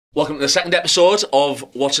Welcome to the second episode of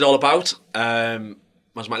What's It All About. My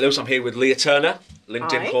name's Mike Lewis. I'm here with Leah Turner,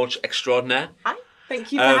 LinkedIn coach extraordinaire. Hi,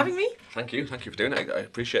 thank you for having me. Thank you for doing it. I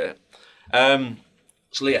appreciate it.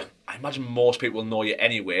 So Leah, I imagine most people know you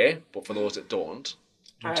anyway, but for those that don't,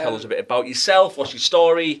 can you tell us a bit about yourself? What's your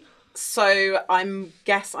story? So I'm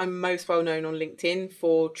most well known on LinkedIn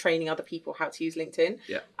for training other people how to use LinkedIn.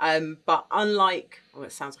 Yeah. But unlike,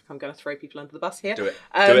 it sounds like I'm going to throw people under the bus here. Do it.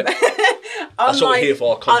 That's what we're here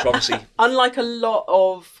for, controversy. Unlike a lot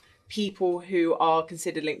of people who are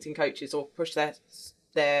considered LinkedIn coaches or push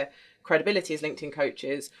their credibility as LinkedIn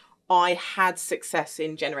coaches, I had success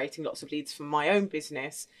in generating lots of leads from my own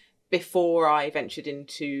business before I ventured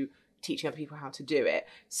into teaching other people how to do it.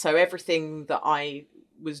 So everything that I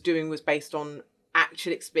was doing was based on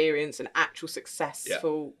actual experience and actual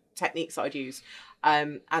successful techniques that I'd used.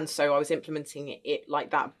 And so I was implementing it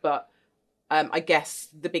like that. But I guess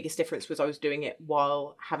the biggest difference was I was doing it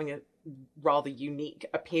while having a rather unique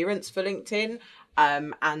appearance for LinkedIn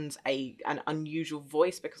and an unusual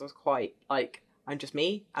voice, because I was quite like, I'm just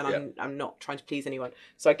me and I'm not trying to please anyone.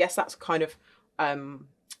 So I guess that's kind of,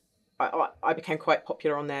 I became quite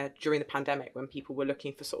popular on there during the pandemic when people were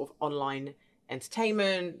looking for sort of online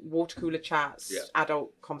entertainment, water cooler chats,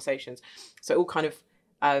 adult conversations. So it all kind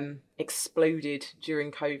of exploded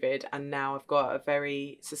during COVID, and now I've got a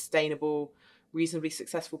very sustainable, reasonably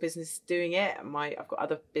successful business doing it. I've got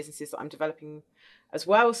other businesses that I'm developing as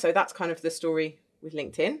well. So that's kind of the story with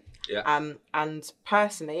LinkedIn. And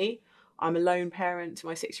personally, I'm a lone parent to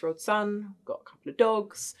my 6-year-old son, got a couple of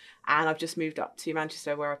dogs, and I've just moved up to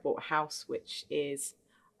Manchester where I've bought a house, which is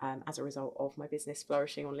as a result of my business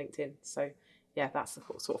flourishing on LinkedIn. So yeah, that's the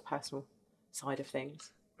sort of personal side of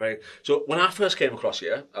things. Right. So when I first came across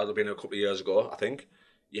you, that had been a couple of years ago, I think,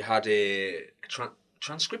 you had a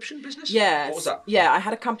transcription business? Yeah. What was that? Yeah, I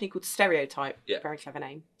had a company called Stereotype. Yeah. Very clever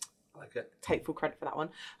name. I like it. Take full credit for that one.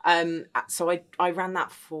 So I ran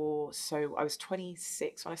that I was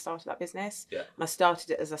 26 when I started that business. Yeah. And I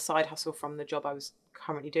started it as a side hustle from the job I was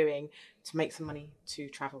currently doing to make some money to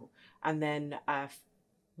travel. And then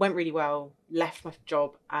went really well, left my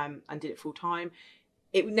job and did it full time.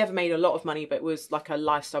 It never made a lot of money, but it was like a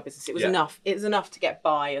lifestyle business. It was enough. It was enough to get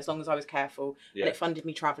by as long as I was careful. And it funded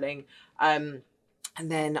me traveling. And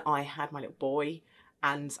then I had my little boy,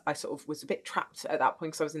 and I sort of was a bit trapped at that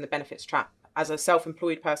point because I was in the benefits trap. As a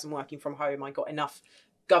self-employed person working from home, I got enough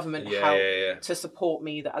government help to support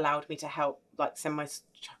me that allowed me to help, like send my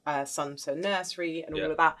son to nursery and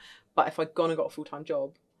all of that. But if I'd gone and got a full-time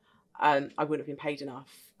job, I wouldn't have been paid enough,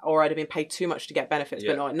 or I'd have been paid too much to get benefits,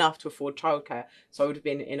 but not enough to afford childcare. So I would have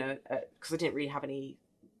been in because I didn't really have any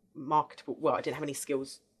I didn't have any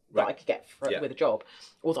skills that I could get with a job,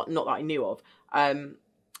 or not that I knew of.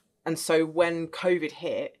 And so when COVID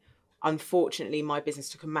hit, unfortunately, my business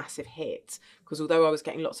took a massive hit, because although I was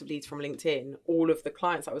getting lots of leads from LinkedIn, all of the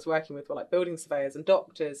clients I was working with were like building surveyors and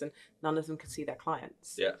doctors, and none of them could see their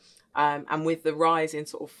clients. Yeah. And with the rise in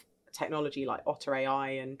sort of technology like Otter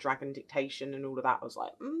AI and Dragon Dictation and all of that, I was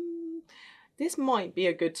like, this might be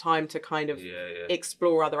a good time to kind of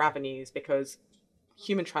explore other avenues, because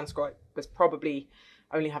human transcribers probably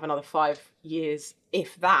only have another 5 years,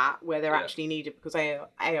 if that, where they're actually needed, because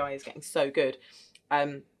AI is getting so good.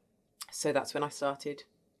 So that's when I started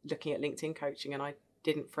looking at LinkedIn coaching, and I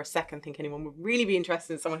didn't for a second think anyone would really be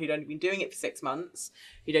interested in someone who'd only been doing it for 6 months,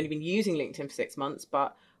 who'd only been using LinkedIn for 6 months,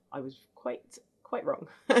 but I was quite wrong.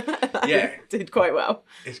 I did quite well.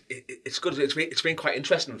 It's good. It's been quite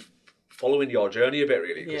interesting following your journey a bit,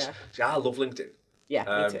 really. See, I love LinkedIn.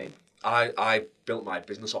 Yeah, me too. I built my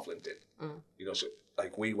business off LinkedIn. You know, so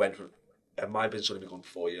like we went from, and my business only been going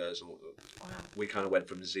 4 years, and we kind of went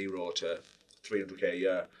from 0 to 300k a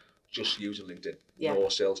year just using LinkedIn. No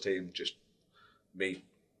sales team, just me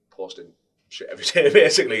posting shit every day,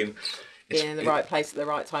 basically. And being in the right place at the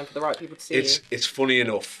right time for the right people to see you. It's funny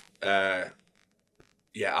enough. I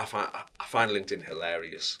find LinkedIn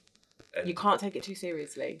hilarious. And you can't take it too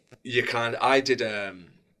seriously. You can't. I did a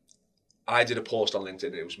post on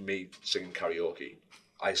LinkedIn. It was me singing karaoke,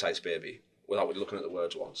 Ice Ice Baby, without looking at the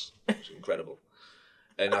words once. It was incredible.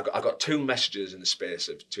 And I got 2 messages in the space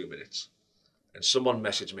of 2 minutes. And someone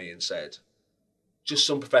messaged me and said, just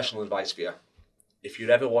some professional advice for you. If you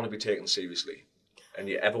ever want to be taken seriously and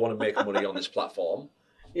you ever want to make money on this platform,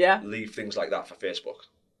 leave things like that for Facebook.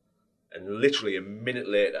 And literally a minute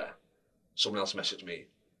later, someone else messaged me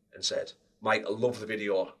and said, Mike, I love the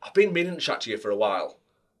video. I've been meaning to chat to you for a while.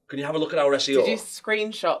 Can you have a look at our SEO? Did you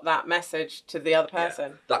screenshot that message to the other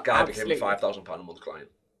person? Yeah. That guy became a £5,000 a month client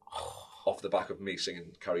off the back of me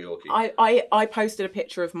singing karaoke. I posted a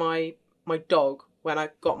picture of my dog when I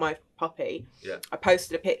got my puppy. Yeah. I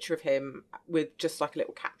posted a picture of him with just like a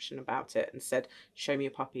little caption about it and said, "Show me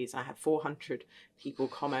your puppies." And I had 400 people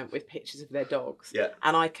comment with pictures of their dogs. Yeah.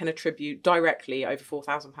 And I can attribute directly over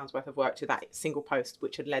 £4,000 worth of work to that single post,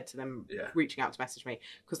 which had led to them reaching out to message me,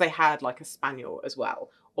 because they had like a spaniel as well,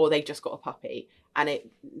 or they just got a puppy, and it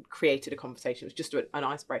created a conversation. It was just an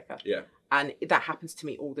icebreaker. Yeah. And that happens to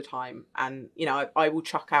me all the time. And, you know, I will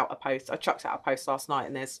chuck out a post. I chucked out a post last night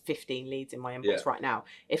and there's 15 leads in my inbox right now.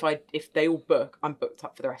 If they all book, I'm booked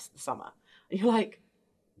up for the rest of the summer. And you're like,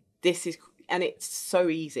 this is, and it's so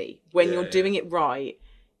easy. When you're doing it right,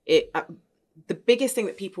 the biggest thing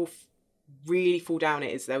that people really fall down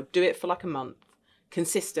at is they'll do it for like a month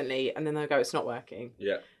consistently and then they'll go, it's not working.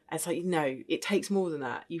 Yeah. And it's like, no, it takes more than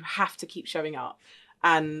that. You have to keep showing up.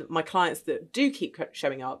 And my clients that do keep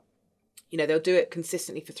showing up, you know, they'll do it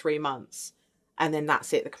consistently for 3 months and then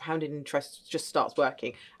that's it. The compounded interest just starts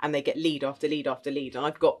working and they get lead after lead after lead. And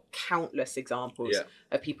I've got countless examples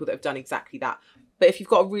of people that have done exactly that. But if you've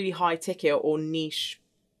got a really high ticket or niche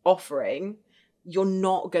offering, you're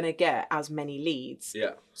not going to get as many leads,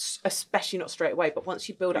 especially not straight away. But once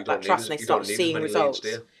you build up that trust and they start seeing results,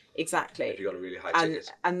 exactly. If you've got a really high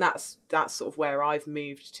ticket. And that's sort of where I've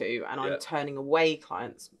moved to, and I'm turning away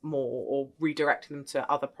clients more, or redirecting them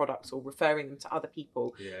to other products, or referring them to other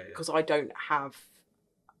people, because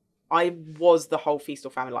I was the whole Feast or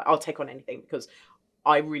Famine, like I'll take on anything because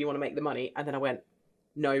I really want to make the money, and then I went,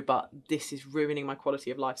 no, but this is ruining my quality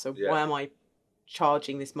of life. So why am I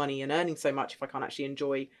charging this money and earning so much if I can't actually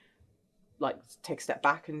enjoy, like, take a step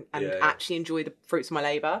back and actually enjoy the fruits of my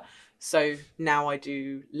labour? So now I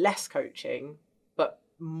do less coaching, but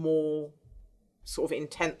more sort of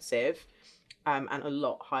intensive, and a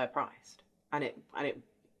lot higher priced, and it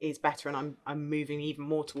is better. And I'm moving even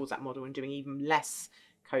more towards that model and doing even less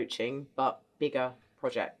coaching, but bigger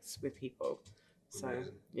projects with people. So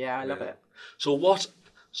I love it. So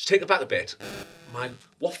take it back a bit.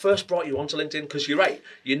 What first brought you onto LinkedIn? Because you're right,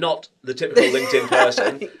 you're not the typical LinkedIn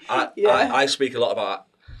person. I speak a lot about,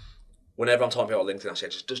 whenever I'm talking about LinkedIn, I say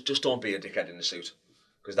just don't be a dickhead in the suit,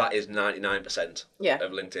 because that is 99%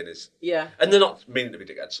 of LinkedIn is. Yeah. And they're not meaning to be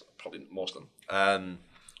dickheads, probably most of them.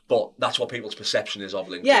 But that's what people's perception is of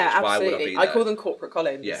LinkedIn. Yeah, absolutely. Why would I call them corporate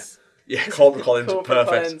Collins. Yeah, corporate Collins,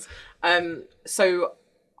 perfect. Collins. So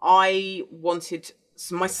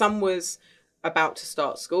my son was about to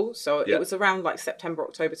start school, so it was around like September,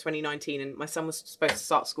 October 2019, and my son was supposed to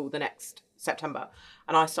start school the next September,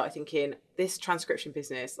 and I started thinking, this transcription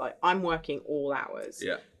business, like, I'm working all hours.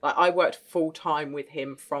 Like, I worked full time with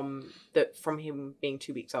him from him being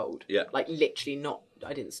 2 weeks old. Like, literally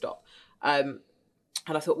I didn't stop. And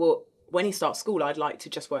I thought, well, when he starts school, I'd like to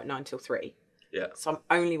just work 9 till 3. So I'm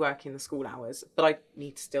only working the school hours, but I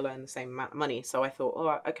need to still earn the same amount of money. So I thought, all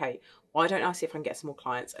right, okay, why don't I see if I can get some more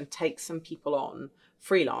clients and take some people on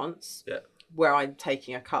freelance, where I'm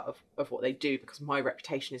taking a cut of what they do, because my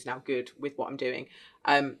reputation is now good with what I'm doing.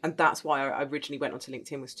 And that's why I originally went onto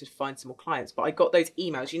LinkedIn, was to find some more clients. But I got those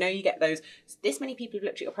emails, you know, you get those, this many people have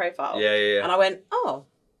looked at your profile. And I went,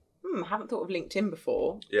 haven't thought of LinkedIn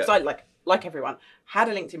before. Because I, like everyone, had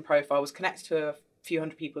a LinkedIn profile, was connected to a few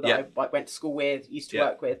hundred people that I went to school with, used to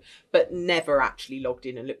work with, but never actually logged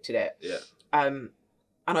in and looked at it.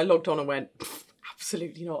 And I logged on and went,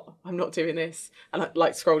 absolutely not. I'm not doing this. And I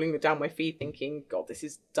like scrolling down my feed thinking, God, this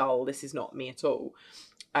is dull. This is not me at all.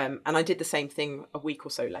 And I did the same thing a week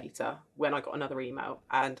or so later when I got another email,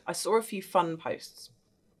 and I saw a few fun posts,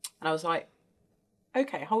 and I was like,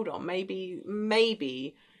 okay, hold on.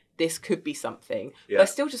 Maybe this could be something. But I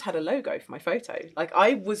still just had a logo for my photo. Like,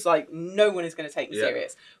 I was like, no one is going to take me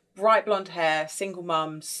serious. Bright blonde hair, single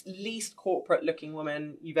mum, least corporate looking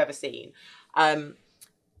woman you've ever seen.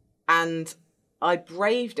 And I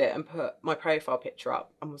braved it and put my profile picture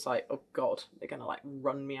up and was like, oh God, they're going to like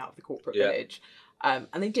run me out of the corporate village. And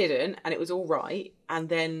they didn't, and it was all right. And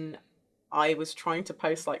then I was trying to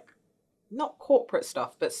post like, not corporate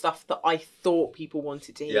stuff, but stuff that I thought people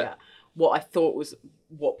wanted to hear. What I thought was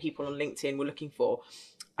what people on LinkedIn were looking for.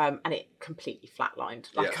 And it completely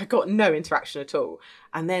flatlined. Like, I got no interaction at all.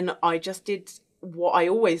 And then I just did what I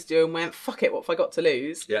always do and went, fuck it, what have I got to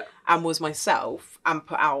lose? And was myself, and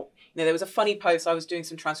put out, you know, there was a funny post. I was doing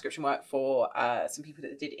some transcription work for some people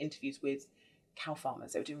that did interviews with cow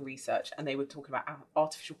farmers. They were doing research, and they were talking about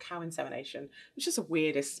artificial cow insemination, which is the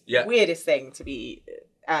weirdest thing to be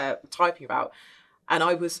typing about. And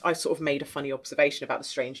I sort of made a funny observation about the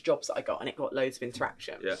strange jobs that I got, and it got loads of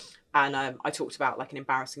interaction. And I talked about like an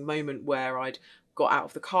embarrassing moment where I'd got out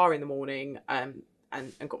of the car in the morning and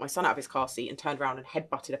got my son out of his car seat and turned around and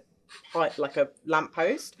headbutted a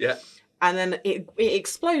lamppost. And then it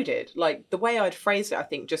exploded. Like, the way I'd phrased it, I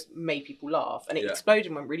think, just made people laugh. And it exploded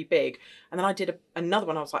and went really big. And then I did another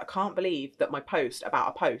one. I was like, I can't believe that my post about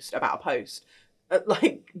a post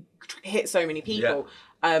like, hit so many people.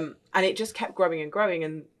 And it just kept growing and growing.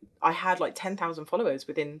 And I had like 10,000 followers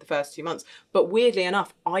within the first 2 months. But weirdly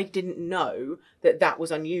enough, I didn't know that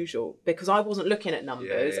was unusual because I wasn't looking at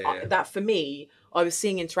numbers. That for me, I was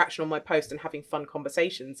seeing interaction on my post and having fun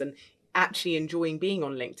conversations and actually enjoying being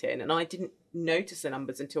on LinkedIn. And I didn't notice the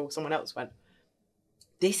numbers until someone else went,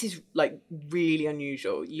 this is like really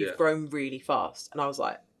unusual. You've grown really fast. And I was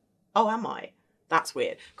like, oh, am I? That's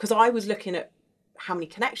weird. Because I was looking at how many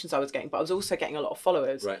connections I was getting, but I was also getting a lot of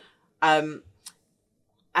followers. Right.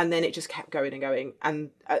 And then it just kept going and going. And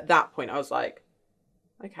at that point I was like,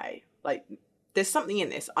 okay, like there's something in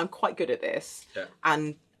this. I'm quite good at this. Yeah.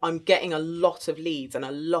 And I'm getting a lot of leads and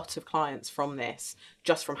a lot of clients from this,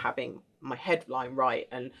 just from having my headline right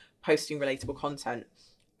and posting relatable content.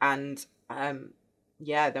 And then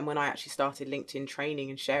when I actually started LinkedIn training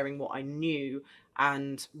and sharing what I knew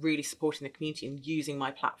and really supporting the community and using my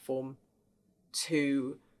platform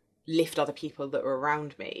to lift other people that were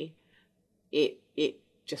around me, it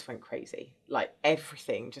just went crazy. Like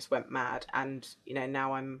everything just went mad. And, you know,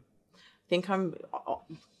 now I think I'm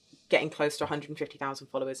getting close to 150,000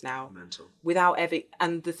 followers now. Mental. Without ever,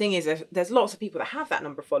 and the thing is, there's lots of people that have that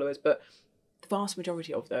number of followers, but the vast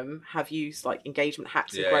majority of them have used like engagement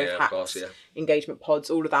hacks and growth hacks, course, engagement pods,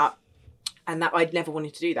 all of that. And that I'd never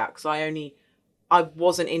wanted to do that because I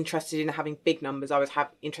wasn't interested in having big numbers. I was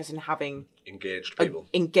interested in having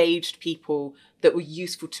engaged people that were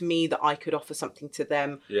useful to me, that I could offer something to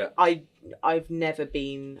them. Yeah. I've never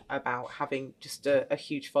been about having just a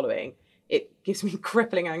huge following. It gives me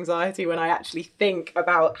crippling anxiety when I actually think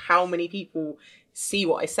about how many people see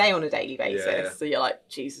what I say on a daily basis. Yeah. So you're like,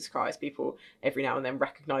 Jesus Christ, people every now and then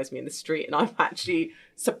recognize me in the street, and I'm actually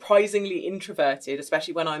surprisingly introverted,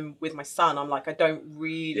 especially when I'm with my son. I'm like, I don't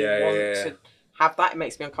really want to have that. It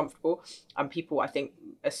makes me uncomfortable. And people, I think,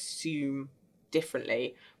 assume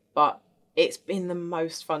differently. But it's been the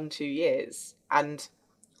most fun 2 years. And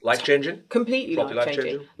life-changing? Completely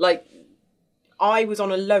life-changing. Like, I was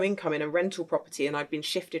on a low income in a rental property, and I'd been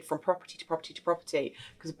shifted from property to property to property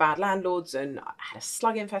because of bad landlords, and I had a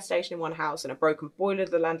slug infestation in one house and a broken boiler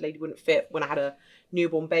the landlady wouldn't fit when I had a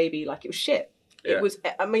newborn baby. Like, it was shit. Yeah. It was,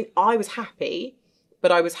 I mean, I was happy,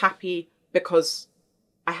 but I was happy because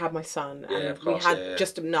I had my son and we had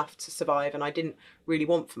just enough to survive, and I didn't really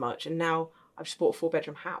want for much. And now I've just bought a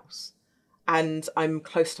 4-bedroom house and I'm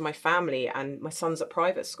close to my family, and my son's at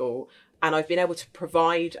private school. And I've been able to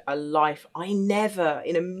provide a life I never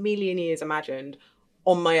in a million years imagined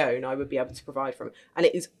on my own I would be able to provide from. And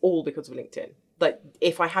it is all because of LinkedIn. Like,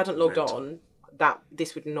 if I hadn't logged on,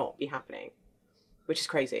 this would not be happening, which is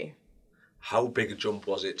crazy. How big a jump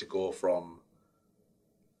was it to go from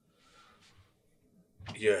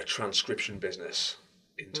your transcription business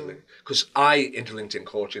into into LinkedIn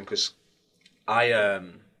coaching? Because I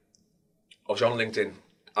obviously on LinkedIn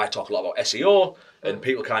I talk a lot about SEO, and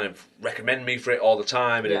people kind of recommend me for it all the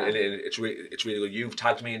time, and it's really good. You've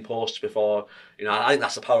tagged me in posts before, you know. I think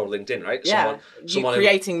that's the power of LinkedIn, right? Yeah, someone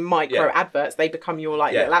creating micro adverts, they become your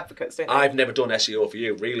little advocates, don't they? I've never done SEO for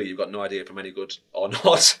you, really. You've got no idea if I'm any good or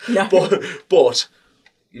not. No. But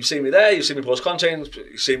you've seen me there. You've seen me post content.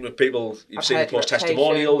 You've seen with people. You've seen me post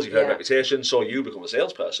testimonials. You've heard reputation. So you become a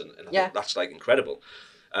salesperson, and I think that's like incredible.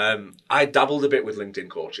 I dabbled a bit with LinkedIn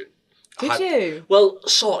coaching. Did you? Well,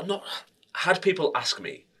 sort of not. Had people ask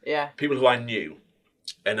me, people who I knew,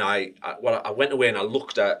 and I went away and I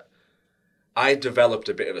looked at. I developed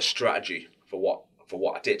a bit of a strategy for what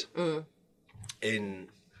I did,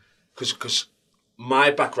 because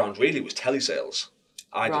my background really was telesales.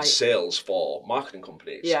 I did sales for marketing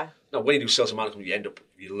companies. Yeah. Now, when you do sales and marketing,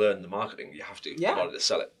 you learn the marketing. You have to in order to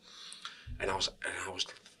sell it. And I was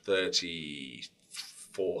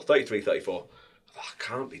 33, 34. I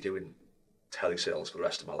can't be doing telesales for the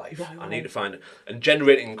rest of my life. I need to find it. And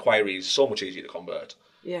generating inquiries is so much easier to convert.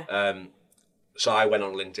 Yeah. So I went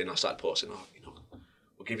on LinkedIn. I started posting,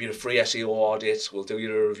 we'll give you a free SEO audit. We'll do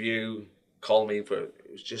you a review. Call me for it.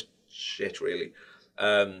 It was just shit, really.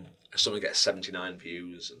 Someone gets 79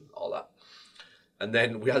 views and all that. And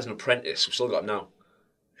then we had an apprentice, we've still got him now,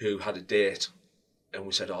 who had a date, and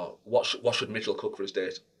we said, what should Mitchell cook for his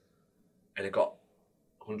date? And it got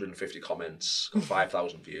 150 comments, got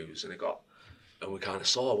 5,000 views, and we kind of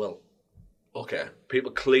saw, well, okay, people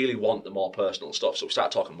clearly want the more personal stuff, so we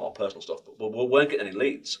started talking more personal stuff, but we weren't getting any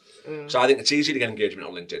leads. So I think it's easy to get engagement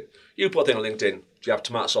on LinkedIn. You put a thing on LinkedIn, do you have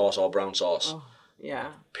tomato sauce or brown sauce? Oh,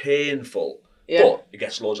 yeah. Painful. Yeah. But it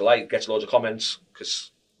gets loads of likes, gets loads of comments,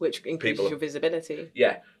 because Which increases your visibility.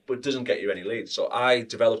 Yeah, but it doesn't get you any leads. So I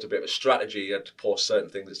developed a bit of a strategy. I had to post certain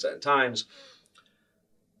things at certain times.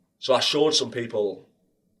 So I showed some people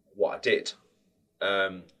what I did,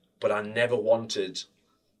 but I never wanted,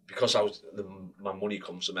 because my money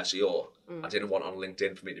comes from SEO. I didn't want on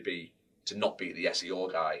LinkedIn for me to not be the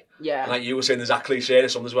SEO guy. Yeah. And like you were saying, there's that cliche.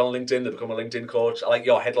 Someone as well on LinkedIn, they become a LinkedIn coach. I like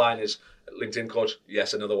your headline is LinkedIn coach.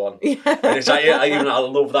 Yes, another one. Yeah. And it's like, I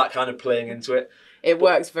love that kind of playing into it. It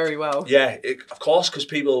works very well. Yeah, of course, because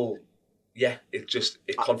people,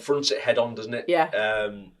 it confronts it head on, doesn't it?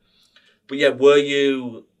 Yeah. But yeah, were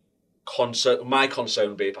you concerned? My concern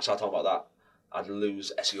would be if I started talking about that, I'd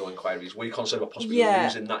lose SEO inquiries. Were you concerned about possibly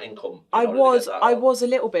losing that income? I was a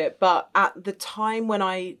little bit, but at the time when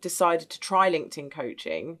I decided to try LinkedIn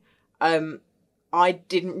coaching, I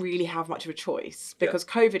didn't really have much of a choice because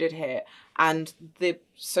COVID had hit, and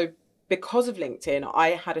because of LinkedIn, I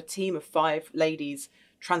had a team of 5 ladies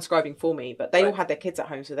transcribing for me, but they all had their kids at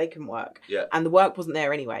home, so they couldn't work. Yeah. And the work wasn't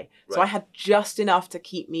there anyway. Right. So I had just enough to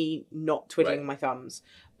keep me not twiddling my thumbs.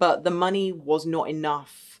 But the money was not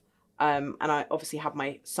enough. And I obviously have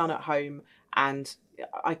my son at home, and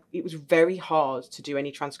it was very hard to do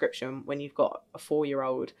any transcription when you've got a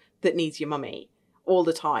 4-year-old that needs your mummy all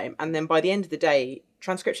the time. And then by the end of the day,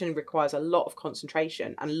 transcription requires a lot of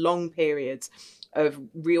concentration and long periods of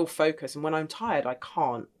real focus. And when I'm tired, I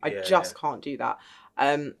can't. I just can't do that.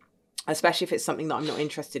 Especially if it's something that I'm not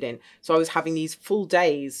interested in. So I was having these full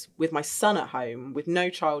days with my son at home with no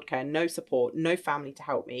childcare, no support, no family to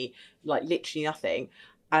help me, like literally nothing.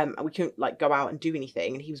 And we couldn't like go out and do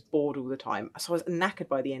anything, and he was bored all the time. So I was knackered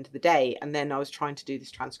by the end of the day. And then I was trying to do this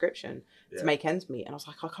transcription to make ends meet. And I was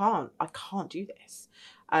like, I can't do this.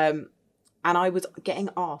 And I was getting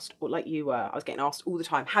asked, like you were, I was getting asked all the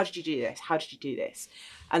time, how did you do this? How did you do this?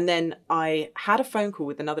 And then I had a phone call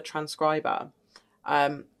with another transcriber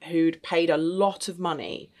who'd paid a lot of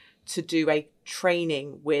money to do a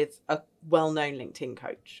training with a well-known LinkedIn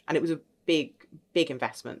coach. And it was a big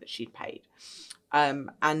investment that she'd paid.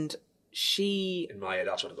 And she... In my head,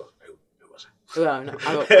 I sort of go, who was it? Well, no,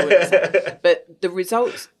 I wouldn't say. But the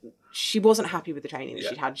results, she wasn't happy with the training that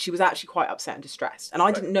she'd had. She was actually quite upset and distressed. And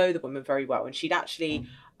I didn't know the woman very well. And she'd actually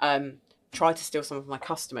tried to steal some of my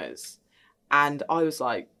customers. And I was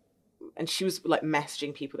like... And she was like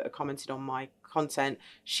messaging people that had commented on my content.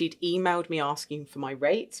 She'd emailed me asking for my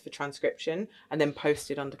rates for transcription and then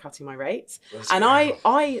posted undercutting my rates. And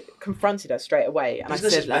I confronted her straight away. And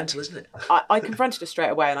Business I said, is mental, isn't it? I confronted her straight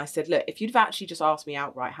away and I said, look, if you'd have actually just asked me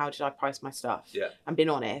outright, how did I price my stuff? Yeah. And been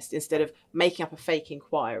honest, instead of making up a fake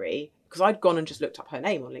inquiry, because I'd gone and just looked up her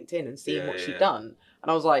name on LinkedIn and seen what she'd done.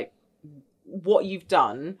 And I was like, what you've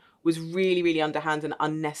done was really, really underhand and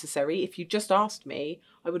unnecessary. If you just asked me,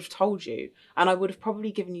 I would have told you. And I would have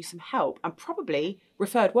probably given you some help and probably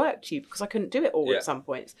referred work to you because I couldn't do it all at some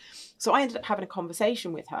points. So I ended up having a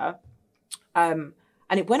conversation with her. And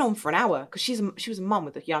it went on for an hour because she was a mum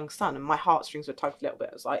with a young son, and my heartstrings were tugged a little bit.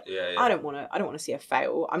 I was like, I don't want to see her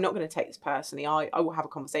fail. I'm not going to take this personally. I will have a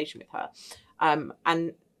conversation with her.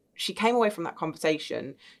 And she came away from that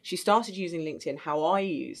conversation. She started using LinkedIn how I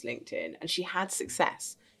use LinkedIn, and she had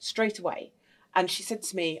success straight away. And she said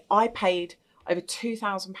to me, I paid over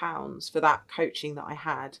 £2,000 for that coaching that I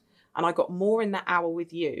had, and I got more in that hour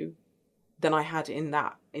with you than I had in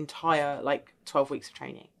that entire 12 weeks of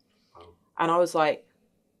training. Wow. And I was like,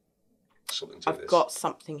 I've got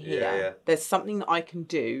something here. Yeah. There's something that I can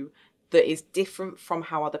do that is different from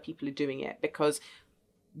how other people are doing it, because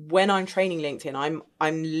when I'm training LinkedIn,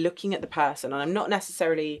 I'm looking at the person, and I'm not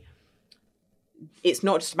necessarily, it's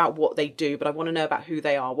not just about what they do, but I want to know about who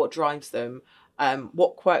they are, what drives them,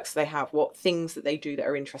 what quirks they have, what things that they do that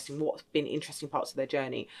are interesting, what's been interesting parts of their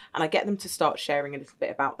journey. And I get them to start sharing a little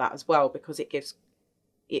bit about that as well, because it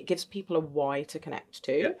gives people a why to connect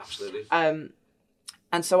to. Yeah, absolutely.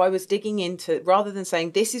 And so I was digging into, rather than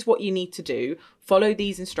saying, this is what you need to do, follow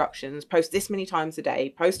these instructions, post this many times a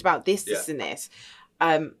day, post about this, this and this.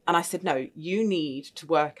 And I said, no, you need to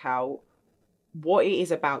work out what it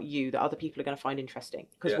is about you that other people are going to find interesting.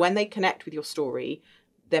 Because when they connect with your story,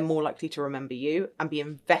 they're more likely to remember you and be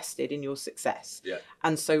invested in your success. Yeah.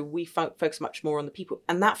 And so we focus much more on the people,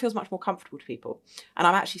 and that feels much more comfortable to people. And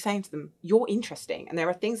I'm actually saying to them, you're interesting, and there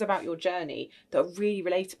are things about your journey that are really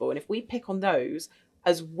relatable. And if we pick on those,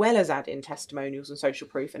 as well as add in testimonials and social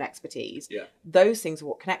proof and expertise, those things are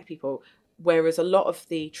what connect people. Whereas a lot of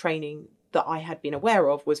the training that I had been aware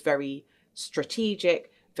of was very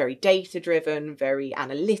strategic, very data-driven, very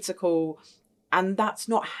analytical. And that's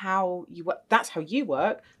not how you work. That's how you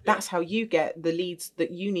work. That's how you get the leads that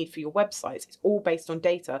you need for your websites. It's all based on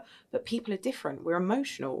data, but people are different. We're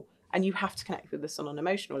emotional. and you have to connect with us on an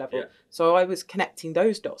emotional level. Yeah. So I was connecting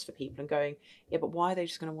those dots for people and going, yeah, but why are they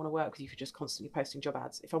just going to want to work with you for just constantly posting job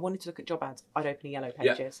ads? If I wanted to look at job ads, I'd open a Yellow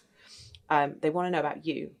Pages. They want to know about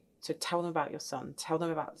you. So tell them about your son, tell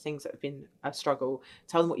them about the things that have been a struggle,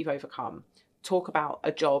 tell them what you've overcome, talk about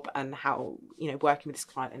a job and how, you know, working with this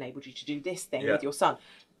client enabled you to do this thing with your son.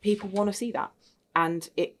 People want to see that. And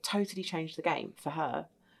it totally changed the game for her.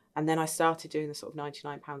 And then I started doing the sort of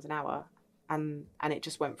 £99 an hour, and it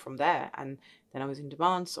just went from there. And then I was in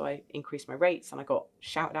demand, so I increased my rates, and I got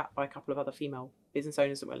shouted at by a couple of other female business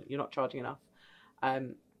owners that were, you're not charging enough.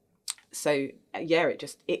 So yeah,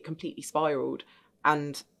 it completely spiraled,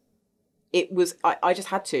 and it was, I just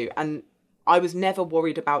had to. And I was never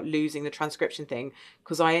worried about losing the transcription thing,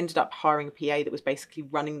 because I ended up hiring a PA that was basically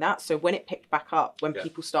running that. So when it picked back up, when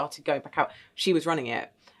people started going back out, she was running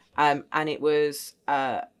it. And it was,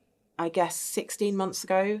 I guess, 16 months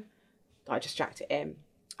ago that I just jacked it in.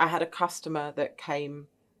 I had a customer that came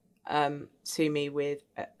to me with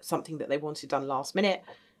something that they wanted done last minute,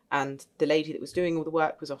 and the lady that was doing all the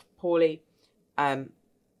work was off poorly. And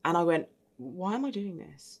I went, why am I doing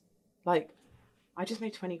this? Like, I just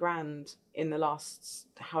made 20 grand in the last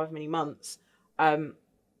however many months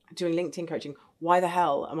doing LinkedIn coaching. Why the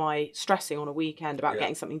hell am I stressing on a weekend about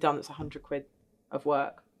getting something done that's 100 quid of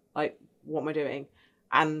work? Like, what am I doing?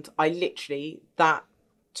 And I literally, that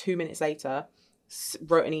 2 minutes later,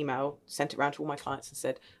 wrote an email, sent it around to all my clients and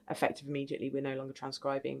said, effective immediately, we're no longer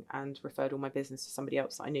transcribing, and referred all my business to somebody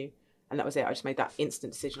else that I knew. And that was it. I just made that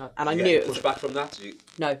instant decision. And I knew it was... pushback from that?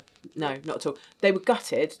 No, not at all. They were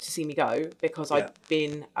gutted to see me go, because I'd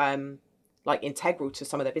been like integral to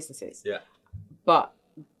some of their businesses. Yeah. But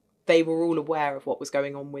they were all aware of what was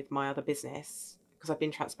going on with my other business, because I've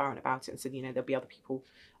been transparent about it and said, you know, there'll be other people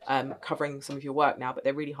covering some of your work now, but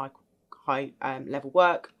they're really high level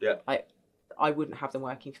work. Yeah. I wouldn't have them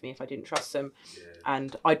working for me if I didn't trust them. Yeah.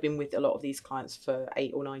 And I'd been with a lot of these clients for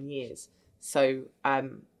 8 or 9 years. So, I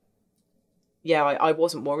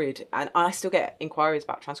wasn't worried. And I still get inquiries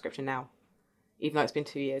about transcription now, even though it's been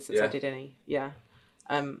 2 years since I did any. Yeah.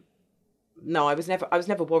 No, I was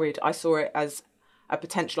never worried. I saw it as a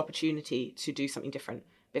potential opportunity to do something different,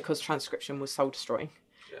 because transcription was soul destroying.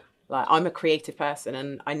 Yeah. Like, I'm a creative person,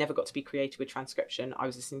 and I never got to be creative with transcription. I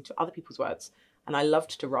was listening to other people's words, and I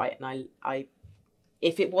loved to write. And I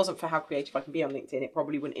if it wasn't for how creative I can be on LinkedIn, it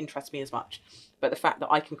probably wouldn't interest me as much. But the fact that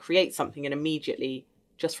I can create something, and immediately,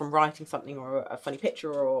 just from writing something or a funny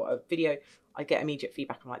picture or a video, I get immediate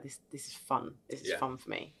feedback. I'm like, this is fun. This is fun for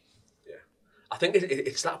me. Yeah. I think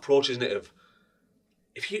it's that approach, isn't it, of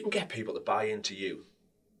if you can get people to buy into you,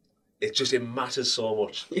 it matters so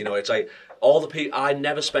much. You know, it's like all the people, I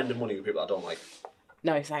never spend the money with people I don't like.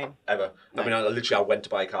 No, same. Ever. No. I mean, I went to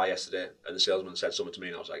buy a car yesterday, and the salesman said something to me,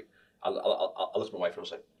 and I was like, I looked at my wife and I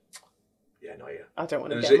was like, yeah, no, yeah. I don't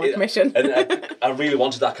want to get my commission. And I really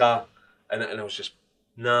wanted that car, and I was just,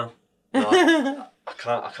 no, I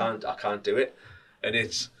can't do it.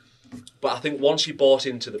 And but I think once you bought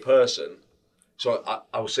into the person, so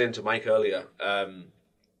I was saying to Mike earlier,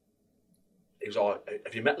 he was like,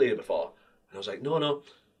 have you met Leah before? And I was like, no, I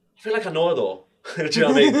feel like I know her though. Do you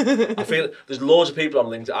know what I mean? I feel there's loads of people on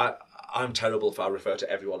LinkedIn. I'm terrible if I refer to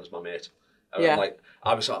everyone as my mate. And I'm like,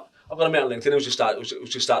 I was like, I've got a mate on LinkedIn who's just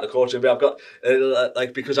started the coaching. But I've got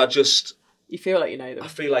because I just, you feel like you know them. I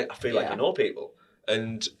feel like I know people,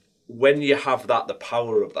 and when you have that, the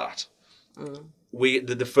power of that.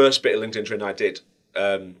 The first bit of LinkedIn training I did,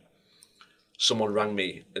 someone rang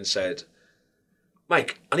me and said,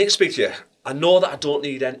 Mike, I need to speak to you. I know that I don't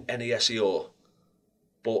need any SEO,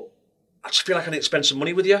 but I just feel like I need to spend some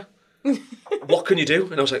money with you. What can you do?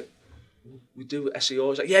 And I was like, we do SEO. I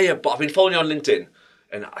was like, yeah, but I've been following you on LinkedIn,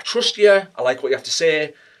 and I trust you. I like what you have to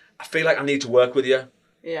say. I feel like I need to work with you.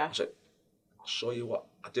 Yeah. I was like, I'll show you what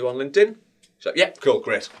I do on LinkedIn. She's like, yeah, cool,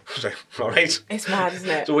 great. I was like, all right. It's mad, isn't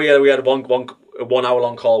it? So we had a 1 hour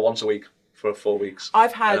long call once a week for 4 weeks. I'll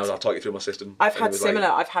talk you through my system. I've had similar.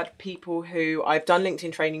 I've had people who I've done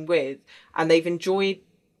LinkedIn training with, and they've enjoyed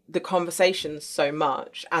the conversations so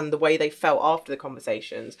much and the way they felt after the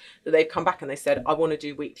conversations that they've come back and they said, I want to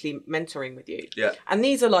do weekly mentoring with you. Yeah. And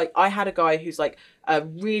these are like, I had a guy who's like a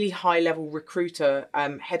really high level recruiter,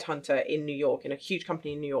 headhunter in New York, in a huge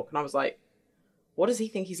company in New York. And I was like, what does he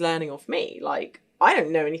think he's learning off me? Like, I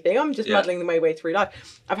don't know anything. I'm just muddling my way through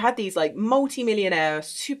life. I've had these like multi-millionaire,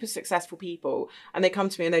 super successful people, and they come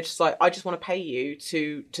to me and they're just like, I just want to pay you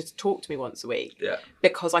to talk to me once a week. Yeah.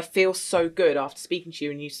 Because I feel so good after speaking to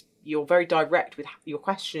you, and you're very direct with your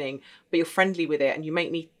questioning, but you're friendly with it, and you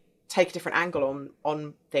make me take a different angle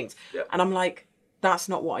on things. Yeah. And I'm like, that's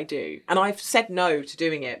not what I do. And I've said no to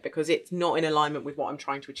doing it because it's not in alignment with what I'm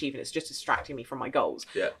trying to achieve, and it's just distracting me from my goals.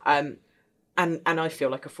 Yeah. And I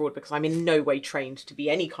feel like a fraud because I'm in no way trained to be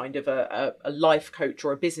any kind of a life coach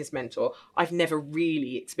or a business mentor. I've never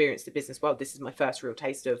really experienced the business world. This is my first real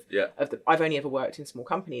taste of I've only ever worked in small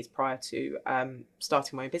companies prior to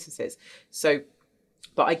starting my own businesses. So,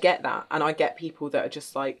 but I get that. And I get people that are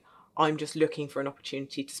just like, I'm just looking for an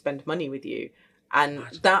opportunity to spend money with you. And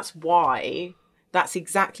that's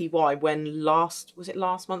exactly why when last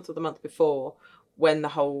month or the month before, when the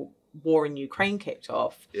whole war in Ukraine kicked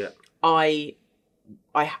off, I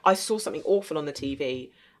saw something awful on the TV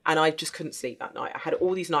and I just couldn't sleep that night. I had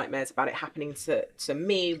all these nightmares about it happening to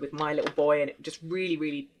me with my little boy, and it just really,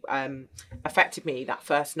 really affected me that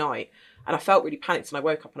first night. And I felt really panicked, and I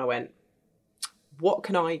woke up and I went, what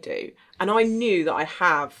can I do? And I knew that I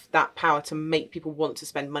have that power to make people want to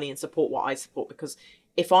spend money and support what I support, because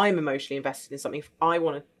if I'm emotionally invested in something, if I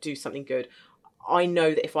want to do something good, I know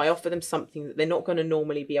that if I offer them something that they're not going to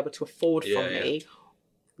normally be able to afford from me,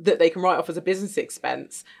 that they can write off as a business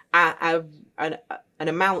expense, an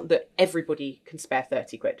amount that everybody can spare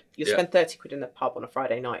 30 quid. You spend 30 quid in the pub on a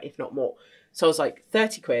Friday night, if not more. So I was like,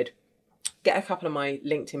 30 quid, get a couple of my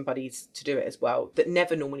LinkedIn buddies to do it as well, that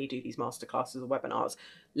never normally do these masterclasses or webinars.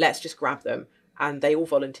 Let's just grab them. And they all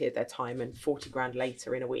volunteered their time, and 40 grand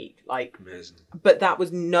later in a week. Like, amazing. But that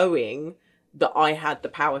was knowing that I had the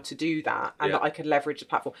power to do that, and that I could leverage the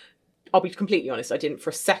platform. I'll be completely honest, I didn't for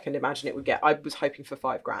a second imagine it would I was hoping for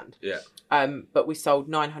 5 grand. Yeah. But we sold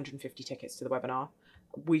 950 tickets to the webinar.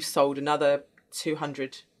 We've sold another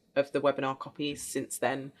 200 of the webinar copies since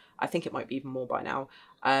then. I think it might be even more by now.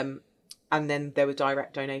 And then there were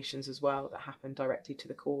direct donations as well that happened directly to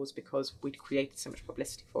the cause because we'd created so much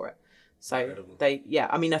publicity for it. So incredible.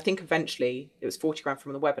 I think eventually it was 40 grand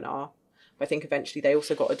from the webinar. I think eventually they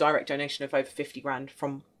also got a direct donation of over 50 grand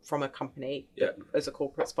from a company as a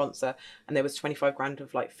corporate sponsor, and there was 25 grand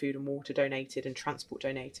of like food and water donated and transport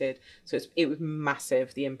donated. So it was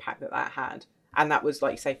massive, the impact that had, and that was,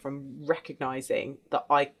 like you say, from recognizing that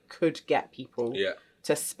I could get people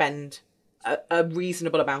to spend a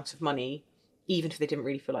reasonable amount of money, even if they didn't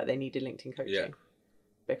really feel like they needed LinkedIn coaching,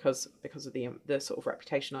 because of the sort of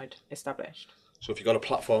reputation I'd established. So if you've got a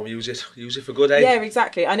platform, use it for good, eh? Yeah,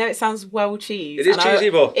 exactly. I know it sounds well cheesy. It is cheesy,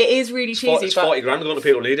 but it is really cheesy. It's 40 grand. A lot of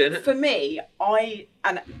people need it, isn't it? For me, I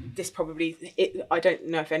don't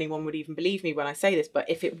know if anyone would even believe me when I say this, but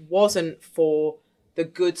if it wasn't for the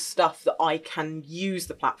good stuff that I can use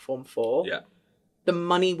the platform for, the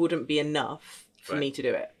money wouldn't be enough for me to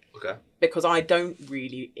do it. Okay. Because I don't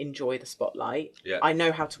really enjoy the spotlight. Yeah. I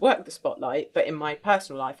know how to work the spotlight, but in my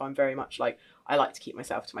personal life, I'm very much like, I like to keep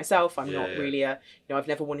myself to myself. I'm not really I've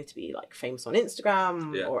never wanted to be like famous on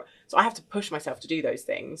Instagram so I have to push myself to do those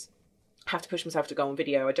things. I have to push myself to go on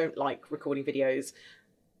video. I don't like recording videos.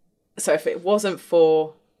 So if it wasn't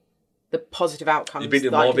for the positive outcomes, you've been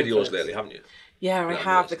doing more videos lately, haven't you? Yeah, I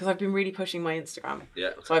have, because I've been really pushing my Instagram. Yeah.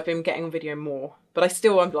 Okay. So I've been getting on video more, but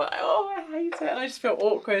I'm like, oh, I hate it, and I just feel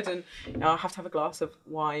awkward, and I have to have a glass of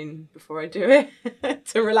wine before I do it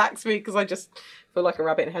to relax me, because I just feel like a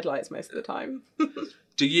rabbit in headlights most of the time.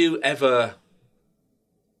 Do you ever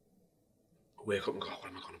wake up and go, what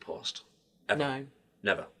am I going to post? Ever? No.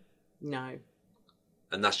 Never? No.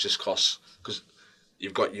 And that's just because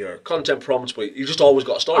you've got your content prompts, but you just always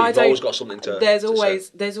got a story. You've always got something to There's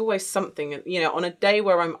say. always something, on a day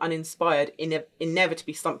where I'm uninspired,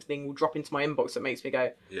 inevitably something will drop into my inbox that makes me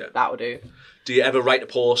go, that'll do. Do you ever write a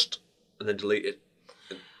post and then delete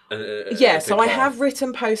it? So I have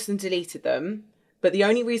written posts and deleted them, but the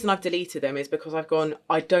only reason I've deleted them is because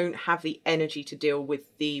I don't have the energy to deal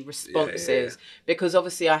with the responses, because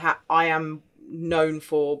obviously I am known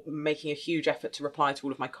for making a huge effort to reply to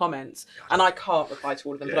all of my comments, and I can't reply to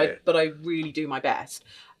all of them, but I really do my best.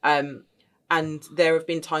 And there have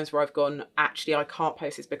been times where I've gone, actually, I can't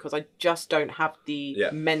post this because I just don't have the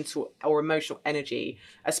mental or emotional energy.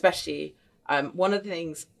 Especially, one of the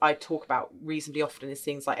things I talk about reasonably often is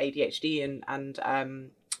things like ADHD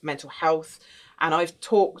and mental health, and I've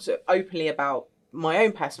talked openly about my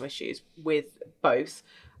own personal issues with both.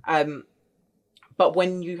 But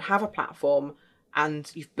when you have a platform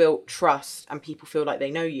and you've built trust and people feel like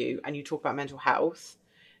they know you, and you talk about mental health,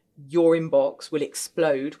 your inbox will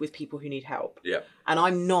explode with people who need help. Yeah. And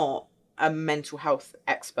I'm not a mental health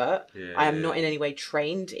expert. I am not in any way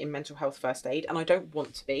trained in mental health first aid, and I don't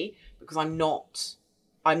want to be, because I don't want.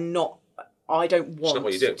 It's not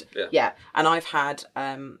what you do. Yeah. And I've had,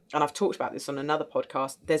 and I've talked about this on another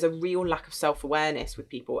podcast, there's a real lack of self-awareness with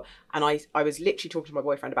people. And I was literally talking to my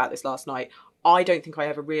boyfriend about this last night. I don't think I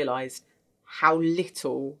ever realised how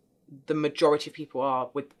little the majority of people are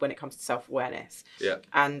when it comes to self-awareness. Yeah.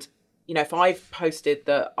 And, you know, if I've posted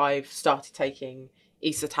that I've started taking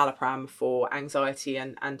escitalopram for anxiety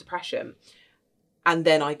and depression, and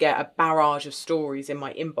then I get a barrage of stories in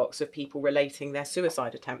my inbox of people relating their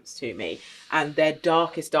suicide attempts to me and their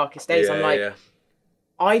darkest days, I'm like,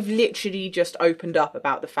 I've literally just opened up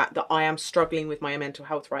about the fact that I am struggling with my mental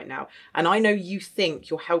health right now. And I know you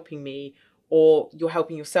think you're helping me or you're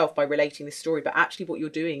helping yourself by relating this story, but actually what you're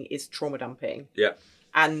doing is trauma dumping. Yeah.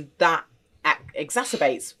 And that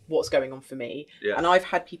exacerbates what's going on for me. Yeah. And I've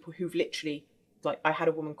had people who've literally, like, I had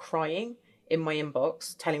a woman crying in my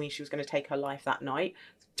inbox telling me she was going to take her life that night.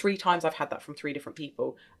 3 times I've had that from 3 different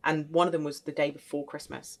people. And one of them was the day before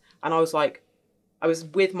Christmas. And I was like, I was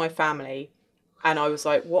with my family and I was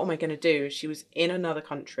like, what am I going to do? She was in another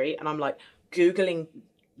country and I'm like Googling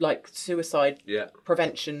like suicide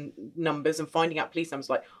prevention numbers and finding out police numbers.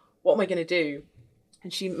 Like, what am I going to do?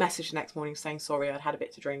 And she messaged the next morning saying, sorry, I'd had a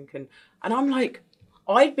bit to drink. And I'm like,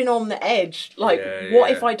 I'd been on the edge. Like, what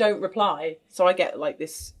if I don't reply? So I get like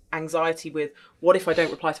this anxiety with, what if I don't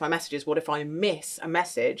reply to my messages? What if I miss a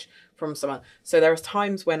message from someone? So there are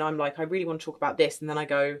times when I'm like, I really want to talk about this. And then I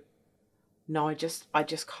go, no, I just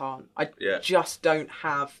can't. I just don't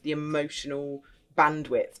have the emotional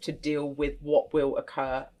bandwidth to deal with what will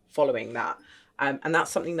occur following that. And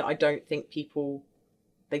that's something that I don't think people,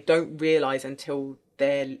 they don't realise until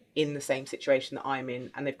they're in the same situation that I'm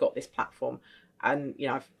in and they've got this platform. And, you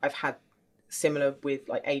know, I've had similar with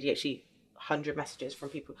like ADHD, 100 messages from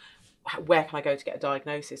people, where can I go to get a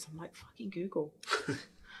diagnosis? I'm like, fucking Google.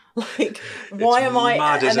 Like, why am I?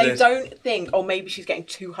 Mad, and they it? don't think, oh, maybe she's getting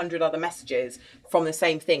 200 other messages from the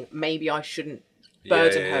same thing. Maybe I shouldn't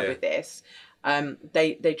burden her with this.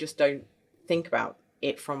 They just don't think about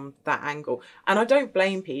it from that angle. And I don't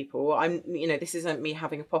blame people. You know, this isn't me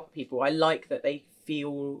having a pop at people. I like that they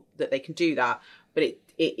feel that they can do that, but it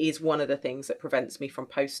is one of the things that prevents me from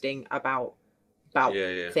posting about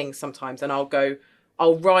things sometimes. And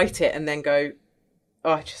I'll write it and then go,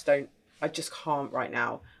 oh, I just can't right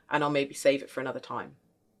now. And I'll maybe save it for another time.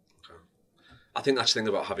 Okay. I think that's the thing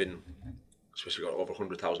about having, especially got over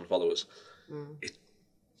 100,000 followers, it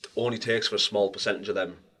only takes for a small percentage of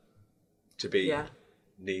them to be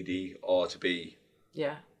needy or to be,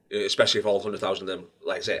 especially if all 100,000 of them,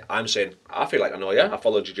 like I say, I'm saying, I feel like I know you, I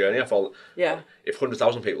followed your journey, if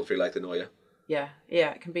 100,000 people feel like they know you,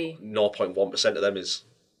 it can be 0.1% of them is.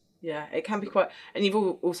 Yeah, it can be quite, and you've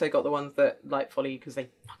also got the ones that like follow you because they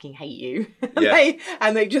fucking hate you,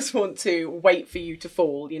 and they just want to wait for you to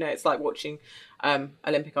fall. You know, it's like watching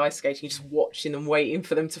Olympic ice skating. You're just watching them, waiting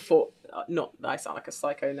for them to fall. Not that I sound like a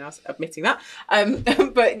psycho now, admitting that.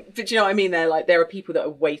 But you know what I mean? There are people that are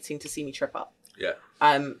waiting to see me trip up. Yeah.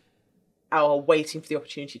 Or waiting for the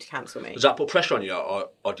opportunity to cancel me. Does that put pressure on you,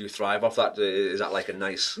 or do you thrive off that? Is that like a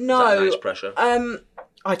nice? No, is that nice pressure?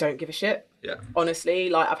 I don't give a shit. Yeah.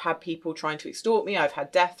 Honestly, like I've had people trying to extort me. I've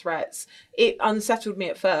had death threats. It unsettled me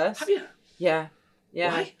at first. Have you? Yeah.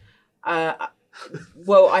 Why?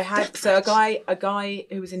 Well, I had a guy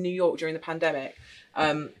who was in New York during the pandemic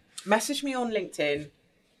messaged me on LinkedIn,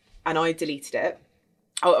 and I deleted it.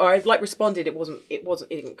 Or I like responded. It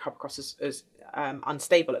didn't come across as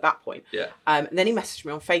unstable at that point. Yeah. And then he messaged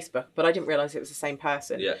me on Facebook, but I didn't realise it was the same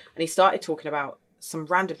person. Yeah. And he started talking about some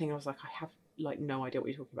random thing. I was like, I have like no idea what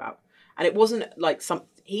you're talking about. And it wasn't like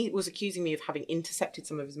he was accusing me of having intercepted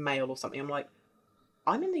some of his mail or something. I'm like,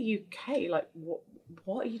 I'm in the UK. Like,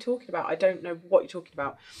 what are you talking about? I don't know what you're talking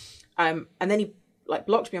about. And then he like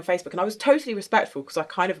blocked me on Facebook, and I was totally respectful because I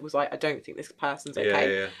kind of was like, I don't think this person's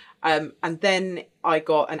okay. And then I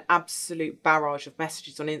got an absolute barrage of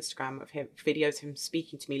messages on Instagram of him, videos of him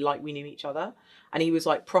speaking to me like we knew each other. And he was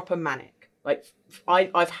like proper manic. Like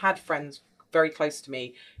I've had friends very close to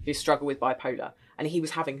me who struggle with bipolar, and he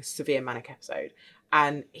was having a severe manic episode.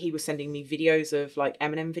 And he was sending me videos of like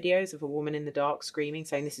Eminem videos of a woman in the dark screaming,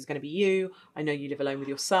 saying, this is going to be you. I know you live alone with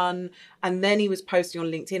your son. And then he was posting on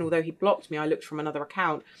LinkedIn, although he blocked me, I looked from another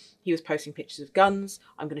account. He was posting pictures of guns.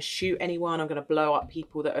 I'm going to shoot anyone. I'm going to blow up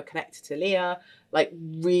people that are connected to Leah. Like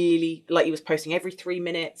really, like he was posting every 3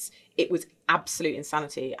 minutes. It was absolute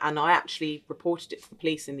insanity. And I actually reported it to the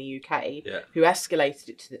police in the UK, who escalated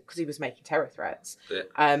it to because he was making terror threats.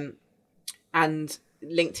 And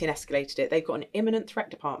LinkedIn escalated it. They've got an imminent threat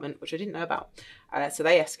department, which I didn't know about. So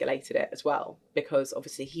they escalated it as well, because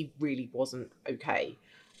obviously he really wasn't okay.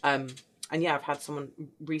 And yeah, I've had someone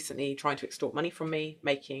recently trying to extort money from me,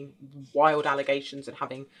 making wild allegations and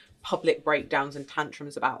having public breakdowns and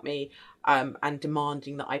tantrums about me, and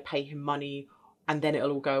demanding that I pay him money and then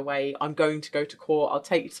it'll all go away. I'm going to go to court. I'll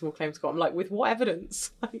take you to small claims court. I'm like, with what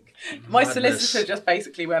evidence? Like, my solicitor just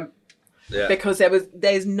basically went, Yeah. Because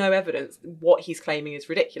there's no evidence. What he's claiming is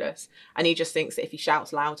ridiculous, and he just thinks that if he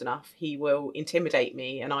shouts loud enough, he will intimidate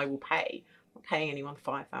me, and I will pay. I'm not paying anyone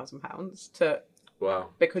 £5,000 to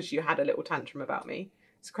because you had a little tantrum about me.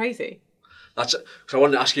 It's crazy. So I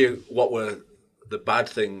wanted to ask you, what were the bad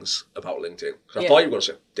things about LinkedIn? Because I thought you were going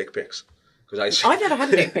to say dick pics. I've never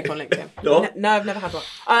had a dick pic on LinkedIn. No? No, I've never had one.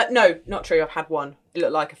 No, not true. I've had one. It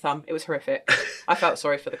looked like a thumb. It was horrific. I felt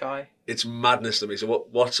sorry for the guy. It's madness to me. So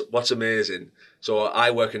what's amazing? So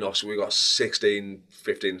I work in office. We've got 15,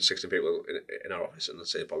 16 people in our office, and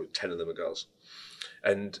let's say probably 10 of them are girls.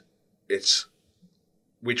 And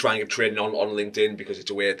we try and give training on LinkedIn because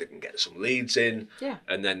it's a way they can get some leads in. Yeah.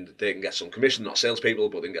 And then they can get some commission, not salespeople,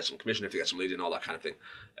 but they can get some commission if they get some leads in, all that kind of thing.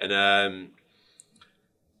 And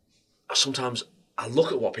sometimes I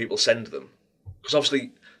look at what people send them, because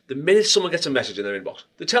obviously the minute someone gets a message in their inbox,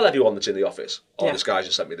 they tell everyone that's in the office, this guy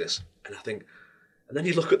just sent me this. And I think, and then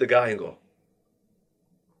you look at the guy and go,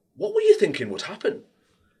 what were you thinking would happen?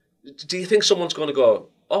 Do you think someone's going to go,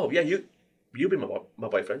 oh yeah, you be my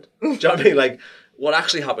boyfriend? Do you know what I mean? Like, what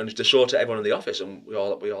actually happens to show to everyone in the office, and we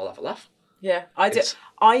all have a laugh. Yeah, I did.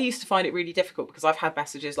 I used to find it really difficult because I've had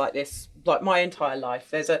messages like this like my entire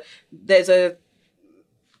life. There's a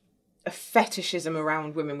fetishism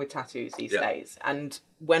around women with tattoos these days, and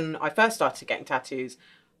when I first started getting tattoos,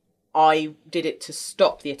 I did it to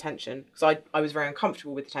stop the attention, because I was very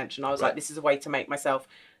uncomfortable with attention. I was like, this is a way to make myself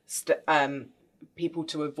people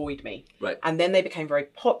to avoid me. Right. And then they became very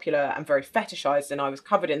popular and very fetishized, and I was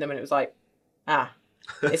covered in them, and it was like,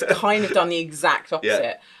 it's kind of done the exact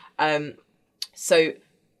opposite. So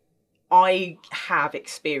I have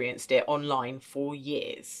experienced it online for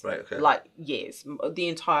years. Right, okay. Like years.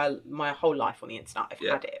 My whole life on the internet I've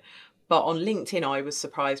had it. But on LinkedIn I was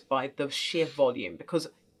surprised by the sheer volume, because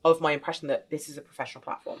of my impression that this is a professional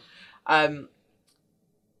platform. And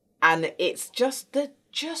it's just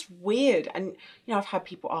weird. And, I've had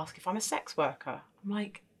people ask if I'm a sex worker. I'm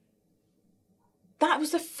like, that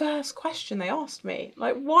was the first question they asked me.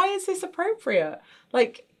 Like, why is this appropriate?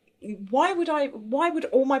 Like, why would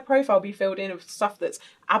all my profile be filled in with stuff that's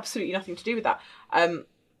absolutely nothing to do with that?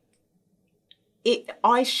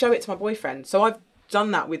 I show it to my boyfriend. So I've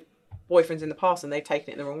done that with boyfriends in the past, and they've taken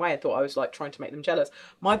it in the wrong way and thought I was like trying to make them jealous.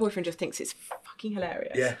 My boyfriend just thinks it's fucking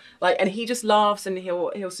hilarious. Yeah. Like, and he just laughs, and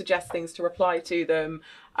he'll suggest things to reply to them.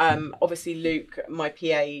 Obviously Luke, my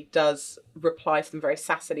PA, does reply to them very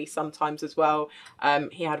sassily sometimes as well.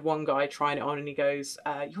 He had one guy trying it on, and he goes,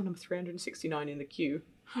 "You're number 369 in the queue.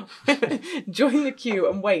 Join the queue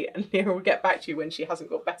and wait, and Leah will get back to you when she hasn't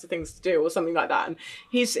got better things to do," or something like that. And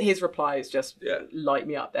his replies just light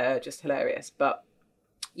me up. They're just hilarious. But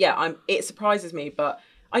yeah, it surprises me, but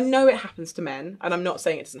I know it happens to men, and I'm not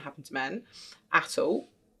saying it doesn't happen to men at all.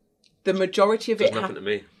 The majority of it doesn't happen to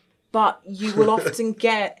me. But you will often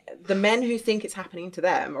get the men who think it's happening to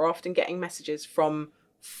them are often getting messages from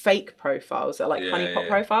fake profiles that are like honeypot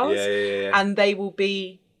profiles, and they will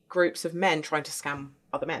be groups of men trying to scam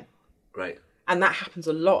other men. Right. And that happens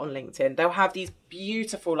a lot on LinkedIn. They'll have these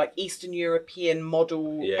beautiful, like, Eastern European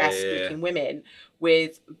model-esque looking women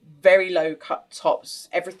with very low cut tops,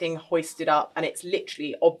 everything hoisted up, and it's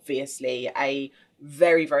literally, obviously, a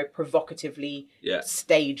very, very provocatively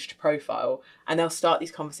staged profile. And they'll start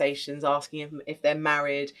these conversations asking them if they're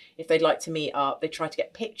married, if they'd like to meet up. They try to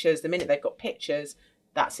get pictures. The minute they've got pictures,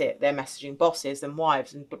 that's it. They're messaging bosses and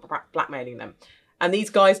wives and blackmailing them. And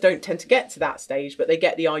these guys don't tend to get to that stage, but they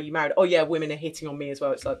get the, "Are you married? Oh yeah, women are hitting on me as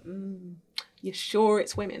well." It's like, you're sure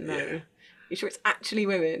it's women though? Yeah. You're sure it's actually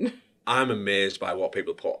women? I'm amazed by what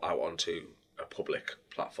people put out onto a public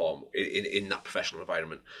platform in that professional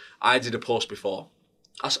environment. I did a post before.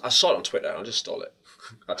 I saw it on Twitter and I just stole it.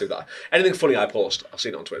 I do that. Anything funny I post, I've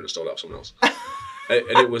seen it on Twitter and stole it off someone else.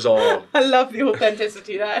 And it was all... I love the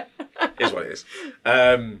authenticity there. Here's what it is.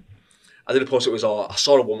 I did a post, it was all, I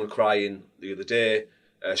saw a woman crying the other day.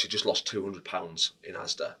 She just lost £200 in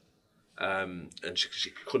Asda. And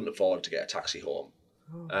she couldn't afford to get a taxi home.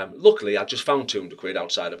 Luckily, I just found 200 quid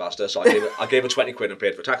outside of Asda, so I gave her 20 quid and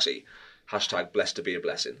paid for a taxi. # blessed to be a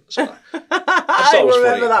blessing. So I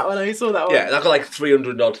remember that one. I saw that one. Yeah, that got like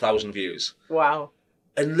 300,000 views. Wow.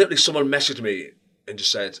 And literally someone messaged me and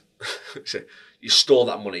just said, "You stole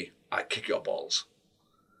that money, I'd kick your balls."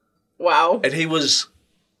 Wow. And he was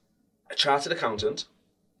a chartered accountant,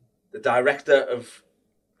 the director of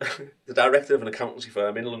an accountancy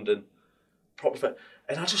firm in London,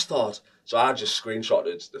 and I just thought, so I just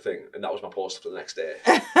screenshotted the thing, and that was my post for the next day.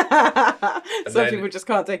 Some people just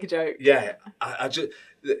can't take a joke. Yeah,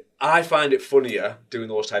 I find it funnier doing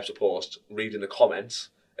those types of posts, reading the comments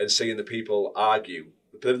and seeing the people argue.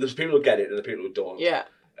 There's people who get it and the people who don't. Yeah.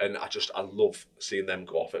 and I love seeing them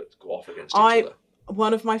go off against each other.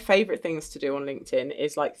 One of my favourite things to do on LinkedIn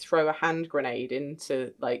is like throw a hand grenade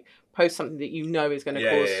into like post something that you know is going to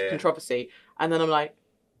cause controversy, and then I'm like,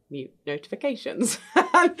 mute notifications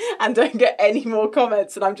and don't get any more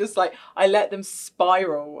comments, and I'm just like, I let them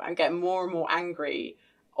spiral and get more and more angry.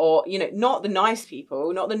 Or, you know, not the nice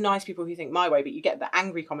people who think my way, but you get the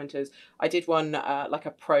angry commenters. I did one, like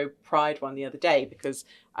a pro-pride one the other day because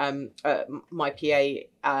my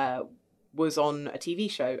PA was on a TV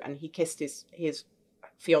show and he kissed his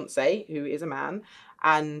fiance, who is a man,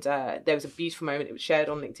 and there was a beautiful moment. It was shared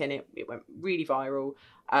on LinkedIn. It went really viral.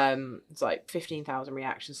 It's like 15,000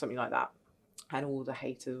 reactions, something like that. And all the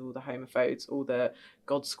haters, all the homophobes, all the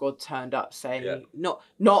God Squad turned up saying, not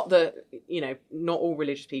the, you know, not all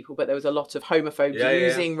religious people, but there was a lot of homophobes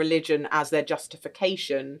using religion as their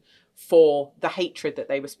justification for the hatred that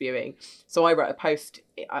they were spewing. So I wrote a post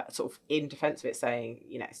sort of in defense of it saying,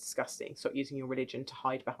 you know, it's disgusting. Stop using your religion to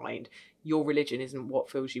hide behind. Your religion isn't what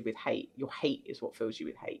fills you with hate. Your hate is what fills you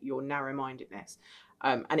with hate. Your narrow-mindedness.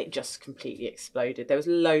 And it just completely exploded. There was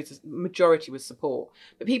majority was support.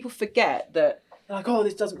 But people forget that, they're like, oh,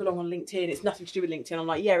 this doesn't belong on LinkedIn. It's nothing to do with LinkedIn. I'm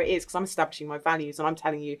like, yeah, it is, because I'm establishing my values and I'm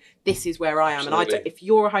telling you, this is where I am. Absolutely. And if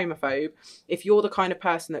you're a homophobe, if you're the kind of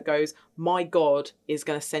person that goes, my God is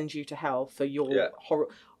going to send you to hell for your horror,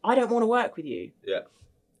 I don't want to work with you. Yeah.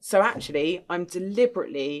 So actually, I'm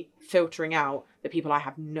deliberately filtering out the people I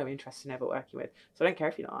have no interest in ever working with. So I don't care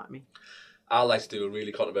if you don't like me. I like to do a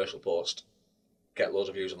really controversial post, get loads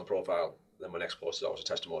of views on the profile, then my next post is always a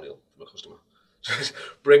testimonial from a customer. Just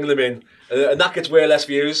bring them in, and that gets way less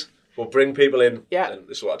views. But bring people in, and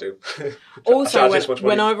this is what I do. Also,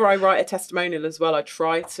 whenever I write a testimonial as well, I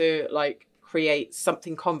try to like create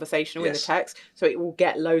something conversational in the text, so it will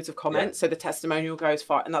get loads of comments. So the testimonial goes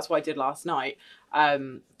far, and that's what I did last night. I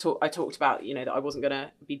talked about, you know, that I wasn't going to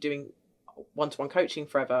be doing one-to-one coaching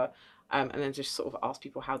forever. And then just sort of ask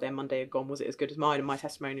people how their Monday had gone. Was it as good as mine? And my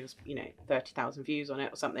testimonial was, you know, 30,000 views on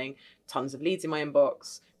it or something. Tons of leads in my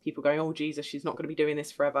inbox. People going, oh, Jesus, she's not going to be doing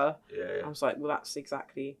this forever. I was like, well, that's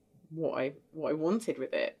exactly what I wanted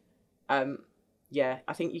with it. I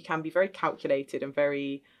think you can be very calculated and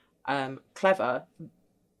very clever,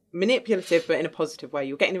 manipulative, but in a positive way.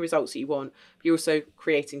 You're getting the results that you want. But you're also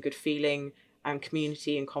creating good feeling and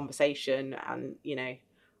community and conversation. And, you know,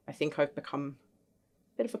 I think I've become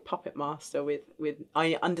bit of a puppet master with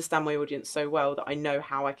I understand my audience so well that I know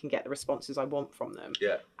how I can get the responses I want from them.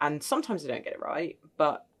 And sometimes I don't get it right,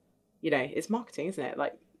 but you know, it's marketing, isn't it?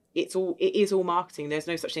 Like it is all marketing. There's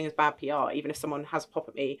no such thing as bad PR. Even if someone has a pop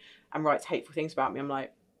at me and writes hateful things about me, I'm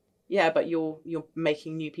like, yeah, but you're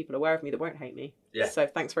making new people aware of me that won't hate me. So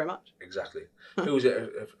thanks very much. Exactly. Who was it?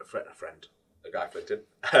 A friend, a guy from LinkedIn.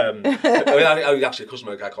 I was actually a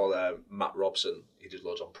customer, a guy called Matt Robson. He does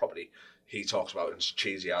loads on property. He talks about it as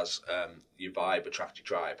cheesy as your vibe attracts your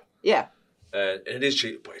tribe. And it is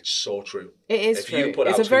cheap, but it's so true. It is true.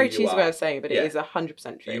 It's a very cheesy way of saying it, but it is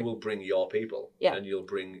 100% true. You will bring your people. And you'll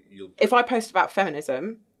bring. If I post about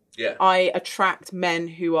feminism, I attract men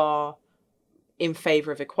who are in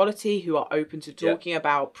favour of equality, who are open to talking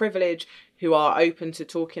about privilege, who are open to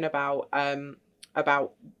talking about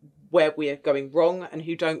where we're going wrong, and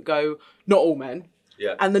who don't go, not all men.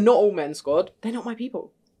 And the not all men squad, they're not my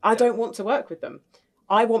people. I don't want to work with them.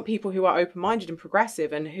 I want people who are open-minded and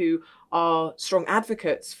progressive and who are strong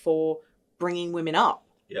advocates for bringing women up,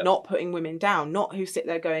 not putting women down, not who sit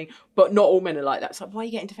there going, but not all men are like that. It's like, why are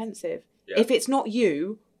you getting defensive? If it's not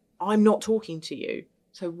you, I'm not talking to you.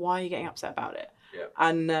 So why are you getting upset about it?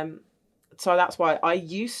 And so that's why I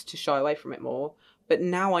used to shy away from it more. But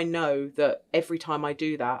now I know that every time I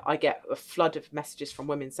do that, I get a flood of messages from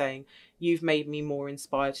women saying, you've made me more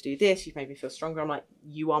inspired to do this. You've made me feel stronger. I'm like,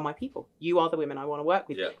 you are my people. You are the women I want to work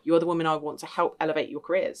with. You are the women I want to help elevate your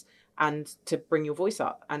careers and to bring your voice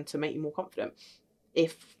up and to make you more confident.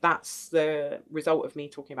 If that's the result of me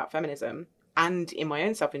talking about feminism and in my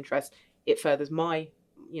own self-interest, it furthers my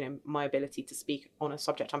ability to speak on a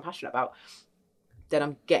subject I'm passionate about, then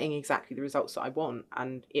I'm getting exactly the results that I want.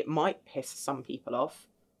 And it might piss some people off,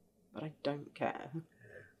 but I don't care.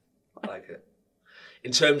 I like it.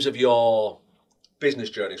 In terms of your business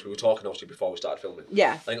journeys, we were talking obviously before we started filming.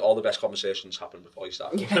 I think all the best conversations happen before you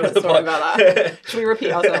start. Sorry about that. Should we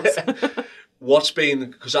repeat ourselves? What's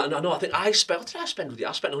been, because I think I spent, what did I spend with you?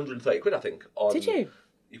 I spent 130 quid, I think. On did you?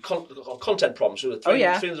 Content prompts,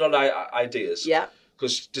 300 ideas.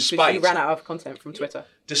 Because despite... you ran out of content from Twitter.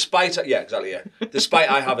 Despite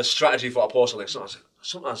I have a strategy for a post, like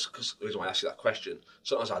sometimes, because the reason why I ask you that question,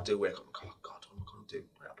 sometimes I do wake up and go, oh God, what am I going to do?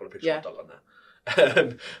 I put a picture of a dog on there.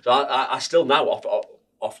 So I still now,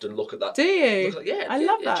 often look at that. Do you? Yeah, I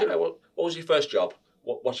love that. Do you know, what was your first job?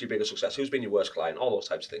 What's your biggest success? Who's been your worst client? All those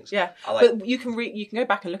types of things. Yeah, but you can go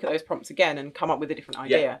back and look at those prompts again and come up with a different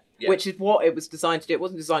idea, which is what it was designed to do. It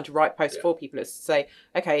wasn't designed to write posts for people. It's to say,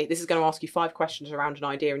 okay, this is going to ask you 5 questions around an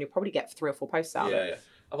idea, and you'll probably get 3 or 4 posts out of it. Yeah.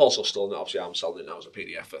 I've also stolen it. Obviously, I'm selling it now as a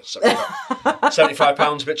PDF for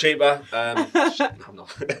 £75, a bit cheaper. No, I'm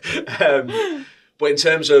not. But in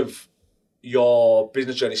terms of your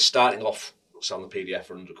business journey, starting off selling a PDF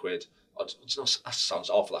for £100, that sounds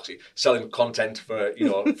awful actually. Selling content for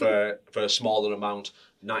for a smaller amount,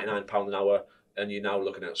 £99 an hour, and you're now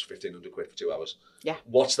looking at £1,500 for 2 hours. Yeah.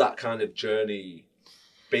 What's that kind of journey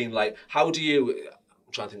been like? How do you?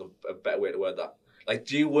 I'm trying to think of a better way to word that. Like,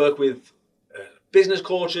 do you work with business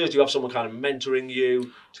coaches? Do you have someone kind of mentoring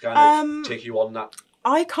you to kind of take you on that?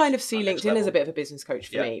 I kind of see LinkedIn as a bit of a business coach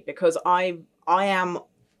for me, because I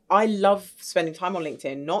love spending time on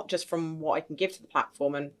LinkedIn, not just from what I can give to the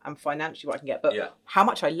platform and financially what I can get, but how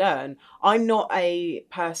much I learn. I'm not a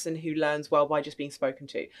person who learns well by just being spoken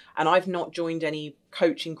to. And I've not joined any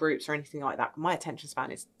coaching groups or anything like that. My attention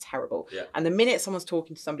span is terrible. Yeah. And the minute someone's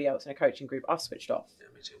talking to somebody else in a coaching group, I've switched off. Yeah,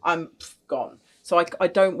 me too. I'm gone. So I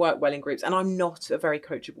don't work well in groups, and I'm not a very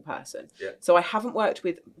coachable person. Yeah. So I haven't worked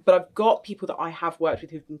with, but I've got people that I have worked with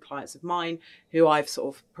who've been clients of mine, who I've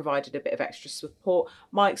sort of provided a bit of extra support.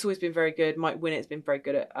 Mike's always been very good. Mike Winnett's been very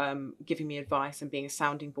good at giving me advice and being a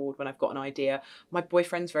sounding board when I've got an idea. My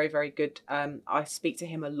boyfriend's very, very good. I speak to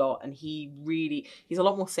him a lot, and he's a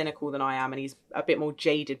lot more cynical than I am, and he's a bit more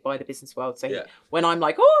jaded by the business world. So when I'm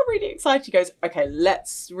like, oh, I'm really excited, he goes, okay,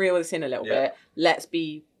 let's reel this in a little bit. Let's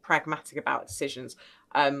be pragmatic about decisions.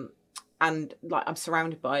 And like, I'm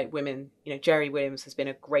surrounded by women. Jerry Williams has been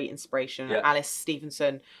a great inspiration. Alice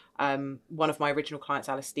Stevenson, one of my original clients,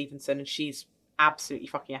 Alice Stevenson, and she's absolutely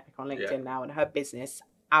fucking epic on LinkedIn now, and her business,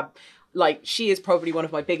 she is probably one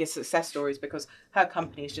of my biggest success stories, because her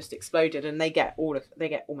company has just exploded, and they get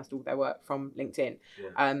almost all their work from LinkedIn.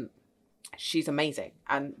 She's amazing,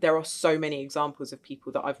 and there are so many examples of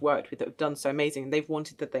people that I've worked with that have done so amazing, and they've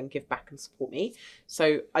wanted to then give back and support me.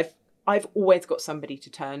 So I've always got somebody to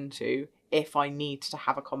turn to if I need to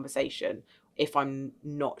have a conversation, if I'm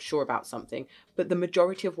not sure about something. But the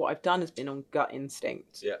majority of what I've done has been on gut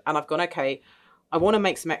instinct. And I've gone, okay, I want to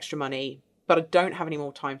make some extra money, but I don't have any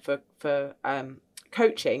more time for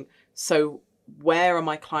coaching. So where are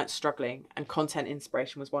my clients struggling? And content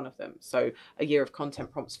inspiration was one of them. So a year of content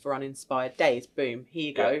prompts for uninspired days. Boom, here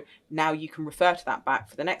you go. Now you can refer to that back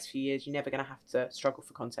for the next few years. You're never going to have to struggle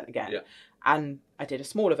for content again. And I did a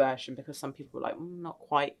smaller version because some people were like, not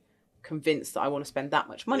quite convinced that I want to spend that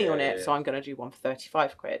much money on it. So I'm going to do one for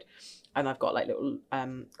 £35. And I've got like little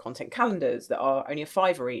content calendars that are only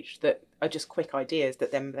 £5 each, that are just quick ideas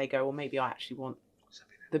that then they go, well, maybe I actually want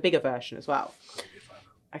the bigger version as well.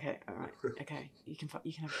 Okay, all right. Okay, you can have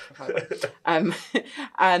it for £5.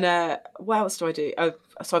 And what else do I do?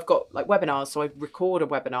 So I've got like webinars. So I record a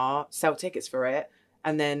webinar, sell tickets for it,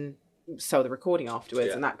 and then sell the recording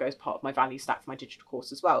afterwards. And that goes part of my value stack for my digital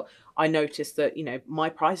course as well. I noticed that my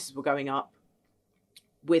prices were going up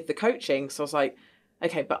with the coaching, so I was like,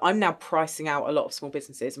 okay, but I'm now pricing out a lot of small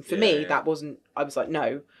businesses, and for me that wasn't. I was like,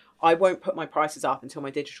 no, I won't put my prices up until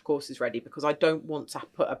my digital course is ready, because I don't want to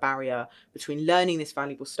put a barrier between learning this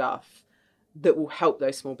valuable stuff that will help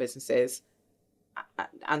those small businesses.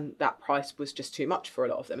 And that price was just too much for a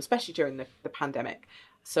lot of them, especially during the pandemic.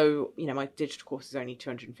 So, my digital course is only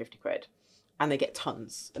 £250, and they get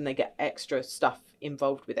tons, and they get extra stuff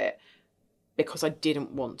involved with it, because I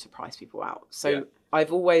didn't want to price people out. So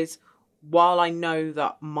I've always, while I know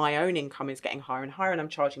that my own income is getting higher and higher, and I'm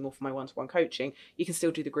charging more for my one-to-one coaching, you can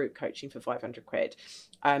still do the group coaching for £500.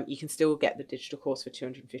 You can still get the digital course for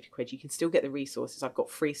 £250. You can still get the resources. I've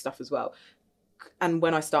got free stuff as well. And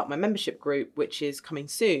when I start my membership group, which is coming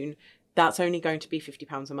soon, that's only going to be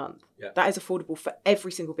 £50 a month. That is affordable for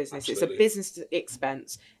every single business. Absolutely. It's a business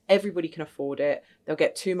expense. Everybody can afford it. They'll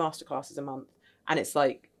get 2 masterclasses a month. And it's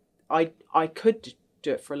like, I could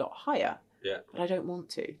do it for a lot higher, but I don't want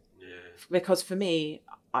to. Because for me,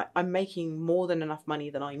 I'm making more than enough money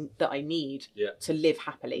that I need to live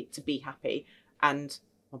happily, to be happy. And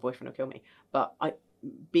my boyfriend will kill me, but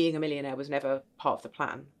being a millionaire was never part of the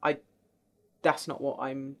plan. That's not what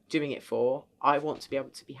I'm doing it for. I want to be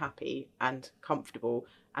able to be happy and comfortable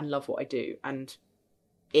and love what I do. And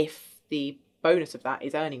if the bonus of that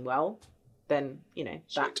is earning well, then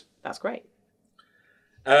that's great.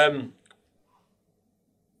 What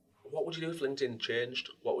would you do if LinkedIn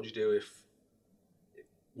changed? What would you do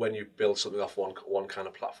when you build something off one kind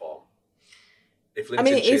of platform? If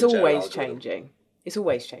LinkedIn it is always changing. it's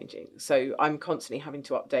always changing. So I'm constantly having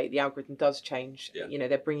to update. The algorithm does change. Yeah. You know,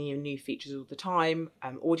 they're bringing in new features all the time.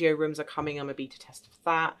 Audio rooms are coming. I'm a beta tester for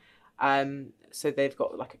that. So they've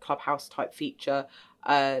got like a Clubhouse type feature.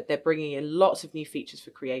 They're bringing in lots of new features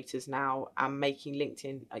for creators now and making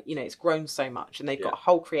LinkedIn, you know, it's grown so much, and they've got a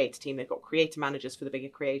whole creator team. They've got creator managers for the bigger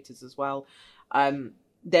creators as well.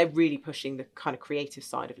 They're really pushing the kind of creative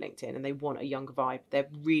side of LinkedIn, and they want a younger vibe. They're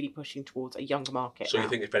really pushing towards a younger market. So now. you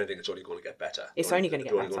think, if anything, it's only going to get better? It's only going to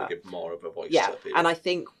get better. They're only going to give more of a voice Yeah, to people. and I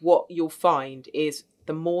think what you'll find is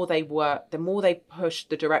the more they work, the more they push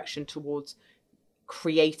the direction towards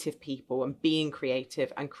creative people and being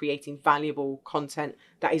creative and creating valuable content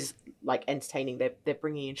that is like entertaining. They're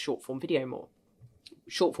bringing in short form video more.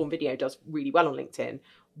 Short form video does really well on LinkedIn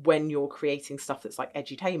when you're creating stuff that's like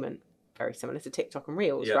edutainment, very similar to TikTok and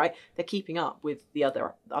Reels, right? They're keeping up with the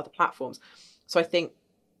other platforms. So I think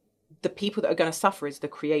the people that are going to suffer is the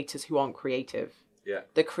creators who aren't creative. Yeah.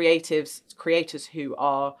 The creators who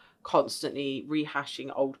are constantly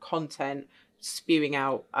rehashing old content, spewing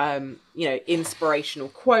out, you know, inspirational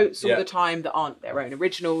quotes all the time that aren't their own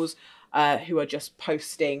originals, who are just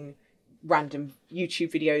posting random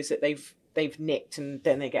YouTube videos that they've nicked, and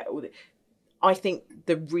then they get all the. I think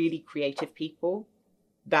the really creative people,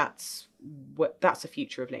 that's the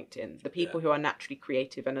future of LinkedIn. The people who are naturally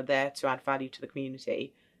creative and are there to add value to the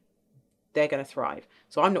community, they're going to thrive.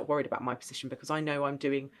 So I'm not worried about my position because I know I'm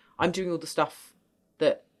doing all the stuff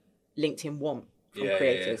that LinkedIn want from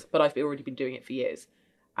creators, but I've already been doing it for years,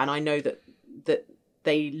 and I know that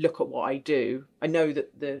they look at what I do. I know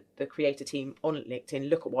that the creator team on LinkedIn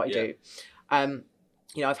look at what I do.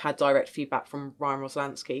 You know, I've had direct feedback from Ryan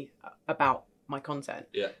Roslansky about my content.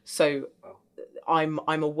 Yeah. So I'm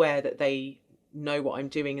aware that they know what I'm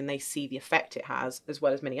doing and they see the effect it has, as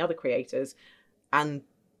well as many other creators, and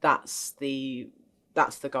that's the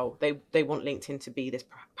goal. They want LinkedIn to be this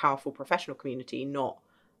powerful professional community, not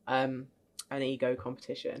an ego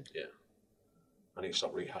competition. Yeah. I need to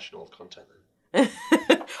stop rehashing old content then.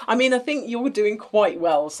 I mean, I think you're doing quite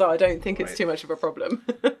well, so I don't think it's too much of a problem.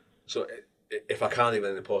 So if I can't even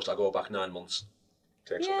in the post, I'll go back 9 months.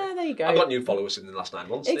 Yeah, there you go. I've got new followers in the last 9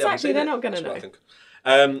 months. Exactly, they're not going to know. I think.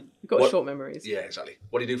 You've got short memories. Yeah, exactly.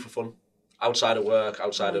 What do you do for fun? Outside of work,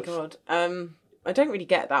 outside of... God. I don't really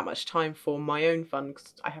get that much time for my own fun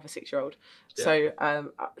because I have a 6-year-old. Yeah.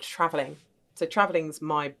 So travelling. So travelling's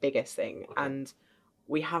my biggest thing. Okay. And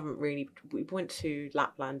we went to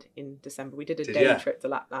Lapland in December. We did a day trip to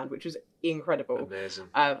Lapland, which was incredible. Amazing.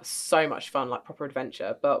 So much fun, like proper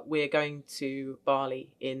adventure. But we're going to Bali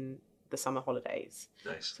in the summer holidays.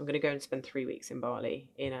 Nice. So I'm going to go and spend 3 weeks in Bali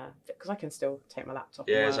because I can still take my laptop.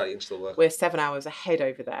 Yeah, exactly. You can still work. We're 7 hours ahead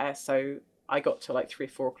over there, so I got to like 3 or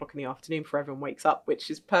 4 o'clock in the afternoon before everyone wakes up,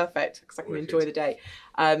 which is perfect because I can enjoy the day.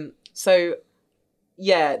 So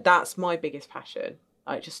yeah, that's my biggest passion,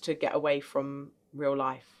 just to get away from real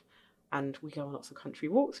life. And we go on lots of country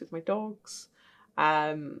walks with my dogs.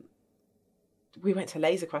 We went to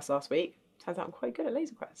Laser Quest last week. Turns out I'm quite good at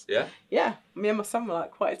Laser Quest. Yeah? Yeah. Me and my son were like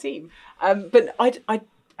quite a team. But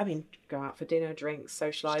I mean, go out for dinner, drinks,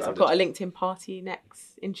 socialise. Standard. I've got a LinkedIn party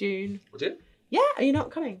next in June. Would you? Yeah. Are you not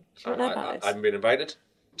coming? Do you not know about this? I haven't been invited.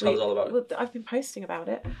 Tell us all about it. Well, I've been posting about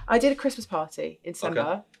it. I did a Christmas party in December.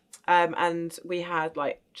 Okay. And we had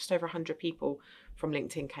like just over 100 people from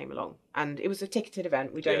LinkedIn came along. And it was a ticketed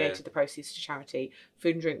event. We donated the proceeds to charity.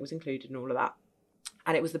 Food and drink was included and all of that.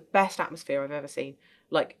 And it was the best atmosphere I've ever seen.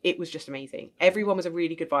 Like, it was just amazing. Everyone was a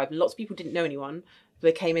really good vibe. And lots of people didn't know anyone. But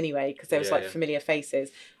they came anyway because there was familiar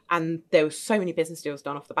faces. And there were so many business deals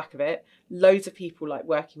done off the back of it. Loads of people like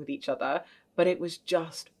working with each other. But it was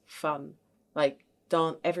just fun. Like,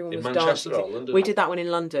 everyone was dancing. Or London? We did that one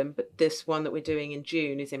in London. But this one that we're doing in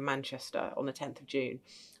June is in Manchester on the 10th of June.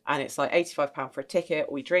 And it's like £85 for a ticket.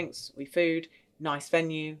 All drinks, all food, nice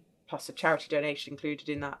venue, plus a charity donation included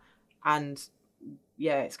in that. And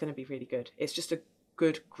yeah, it's going to be really good. It's just a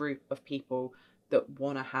good group of people that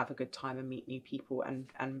want to have a good time and meet new people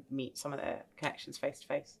and meet some of their connections face to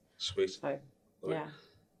face. Sweet. So, yeah.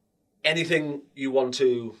 Anything you want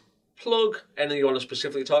to plug? Anything you want to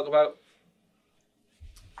specifically talk about?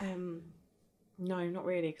 No, not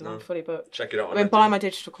really, because I'm fully booked. Check it out. I mean, buy my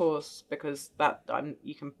digital course because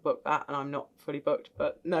you can book that, and I'm not fully booked.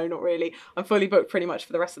 But no, not really. I'm fully booked pretty much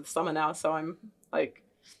for the rest of the summer now, so I'm like,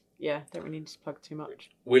 yeah, don't really need to plug too much.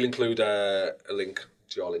 We'll include a link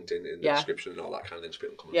to your LinkedIn in the description and all that kind of thing. So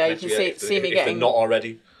people come you can see me if they're not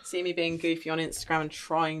already. See me being goofy on Instagram and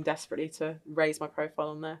trying desperately to raise my profile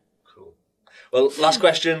on there. Cool. Well, last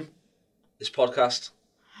question. This podcast,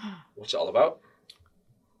 what's it all about?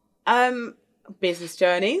 Business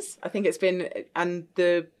journeys. I think it's been, and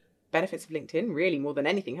the benefits of LinkedIn, really, more than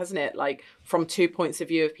anything, hasn't it? Like, from 2 points of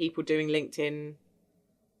view of people doing LinkedIn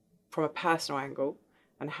from a personal angle,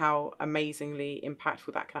 and how amazingly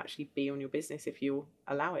impactful that can actually be on your business if you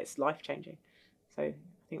allow it. It's life-changing. So I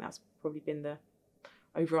think that's probably been the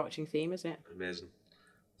overarching theme, isn't it? Amazing.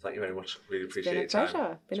 Thank you very much. Really appreciate It's been a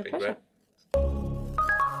pleasure. Been a pleasure. Great.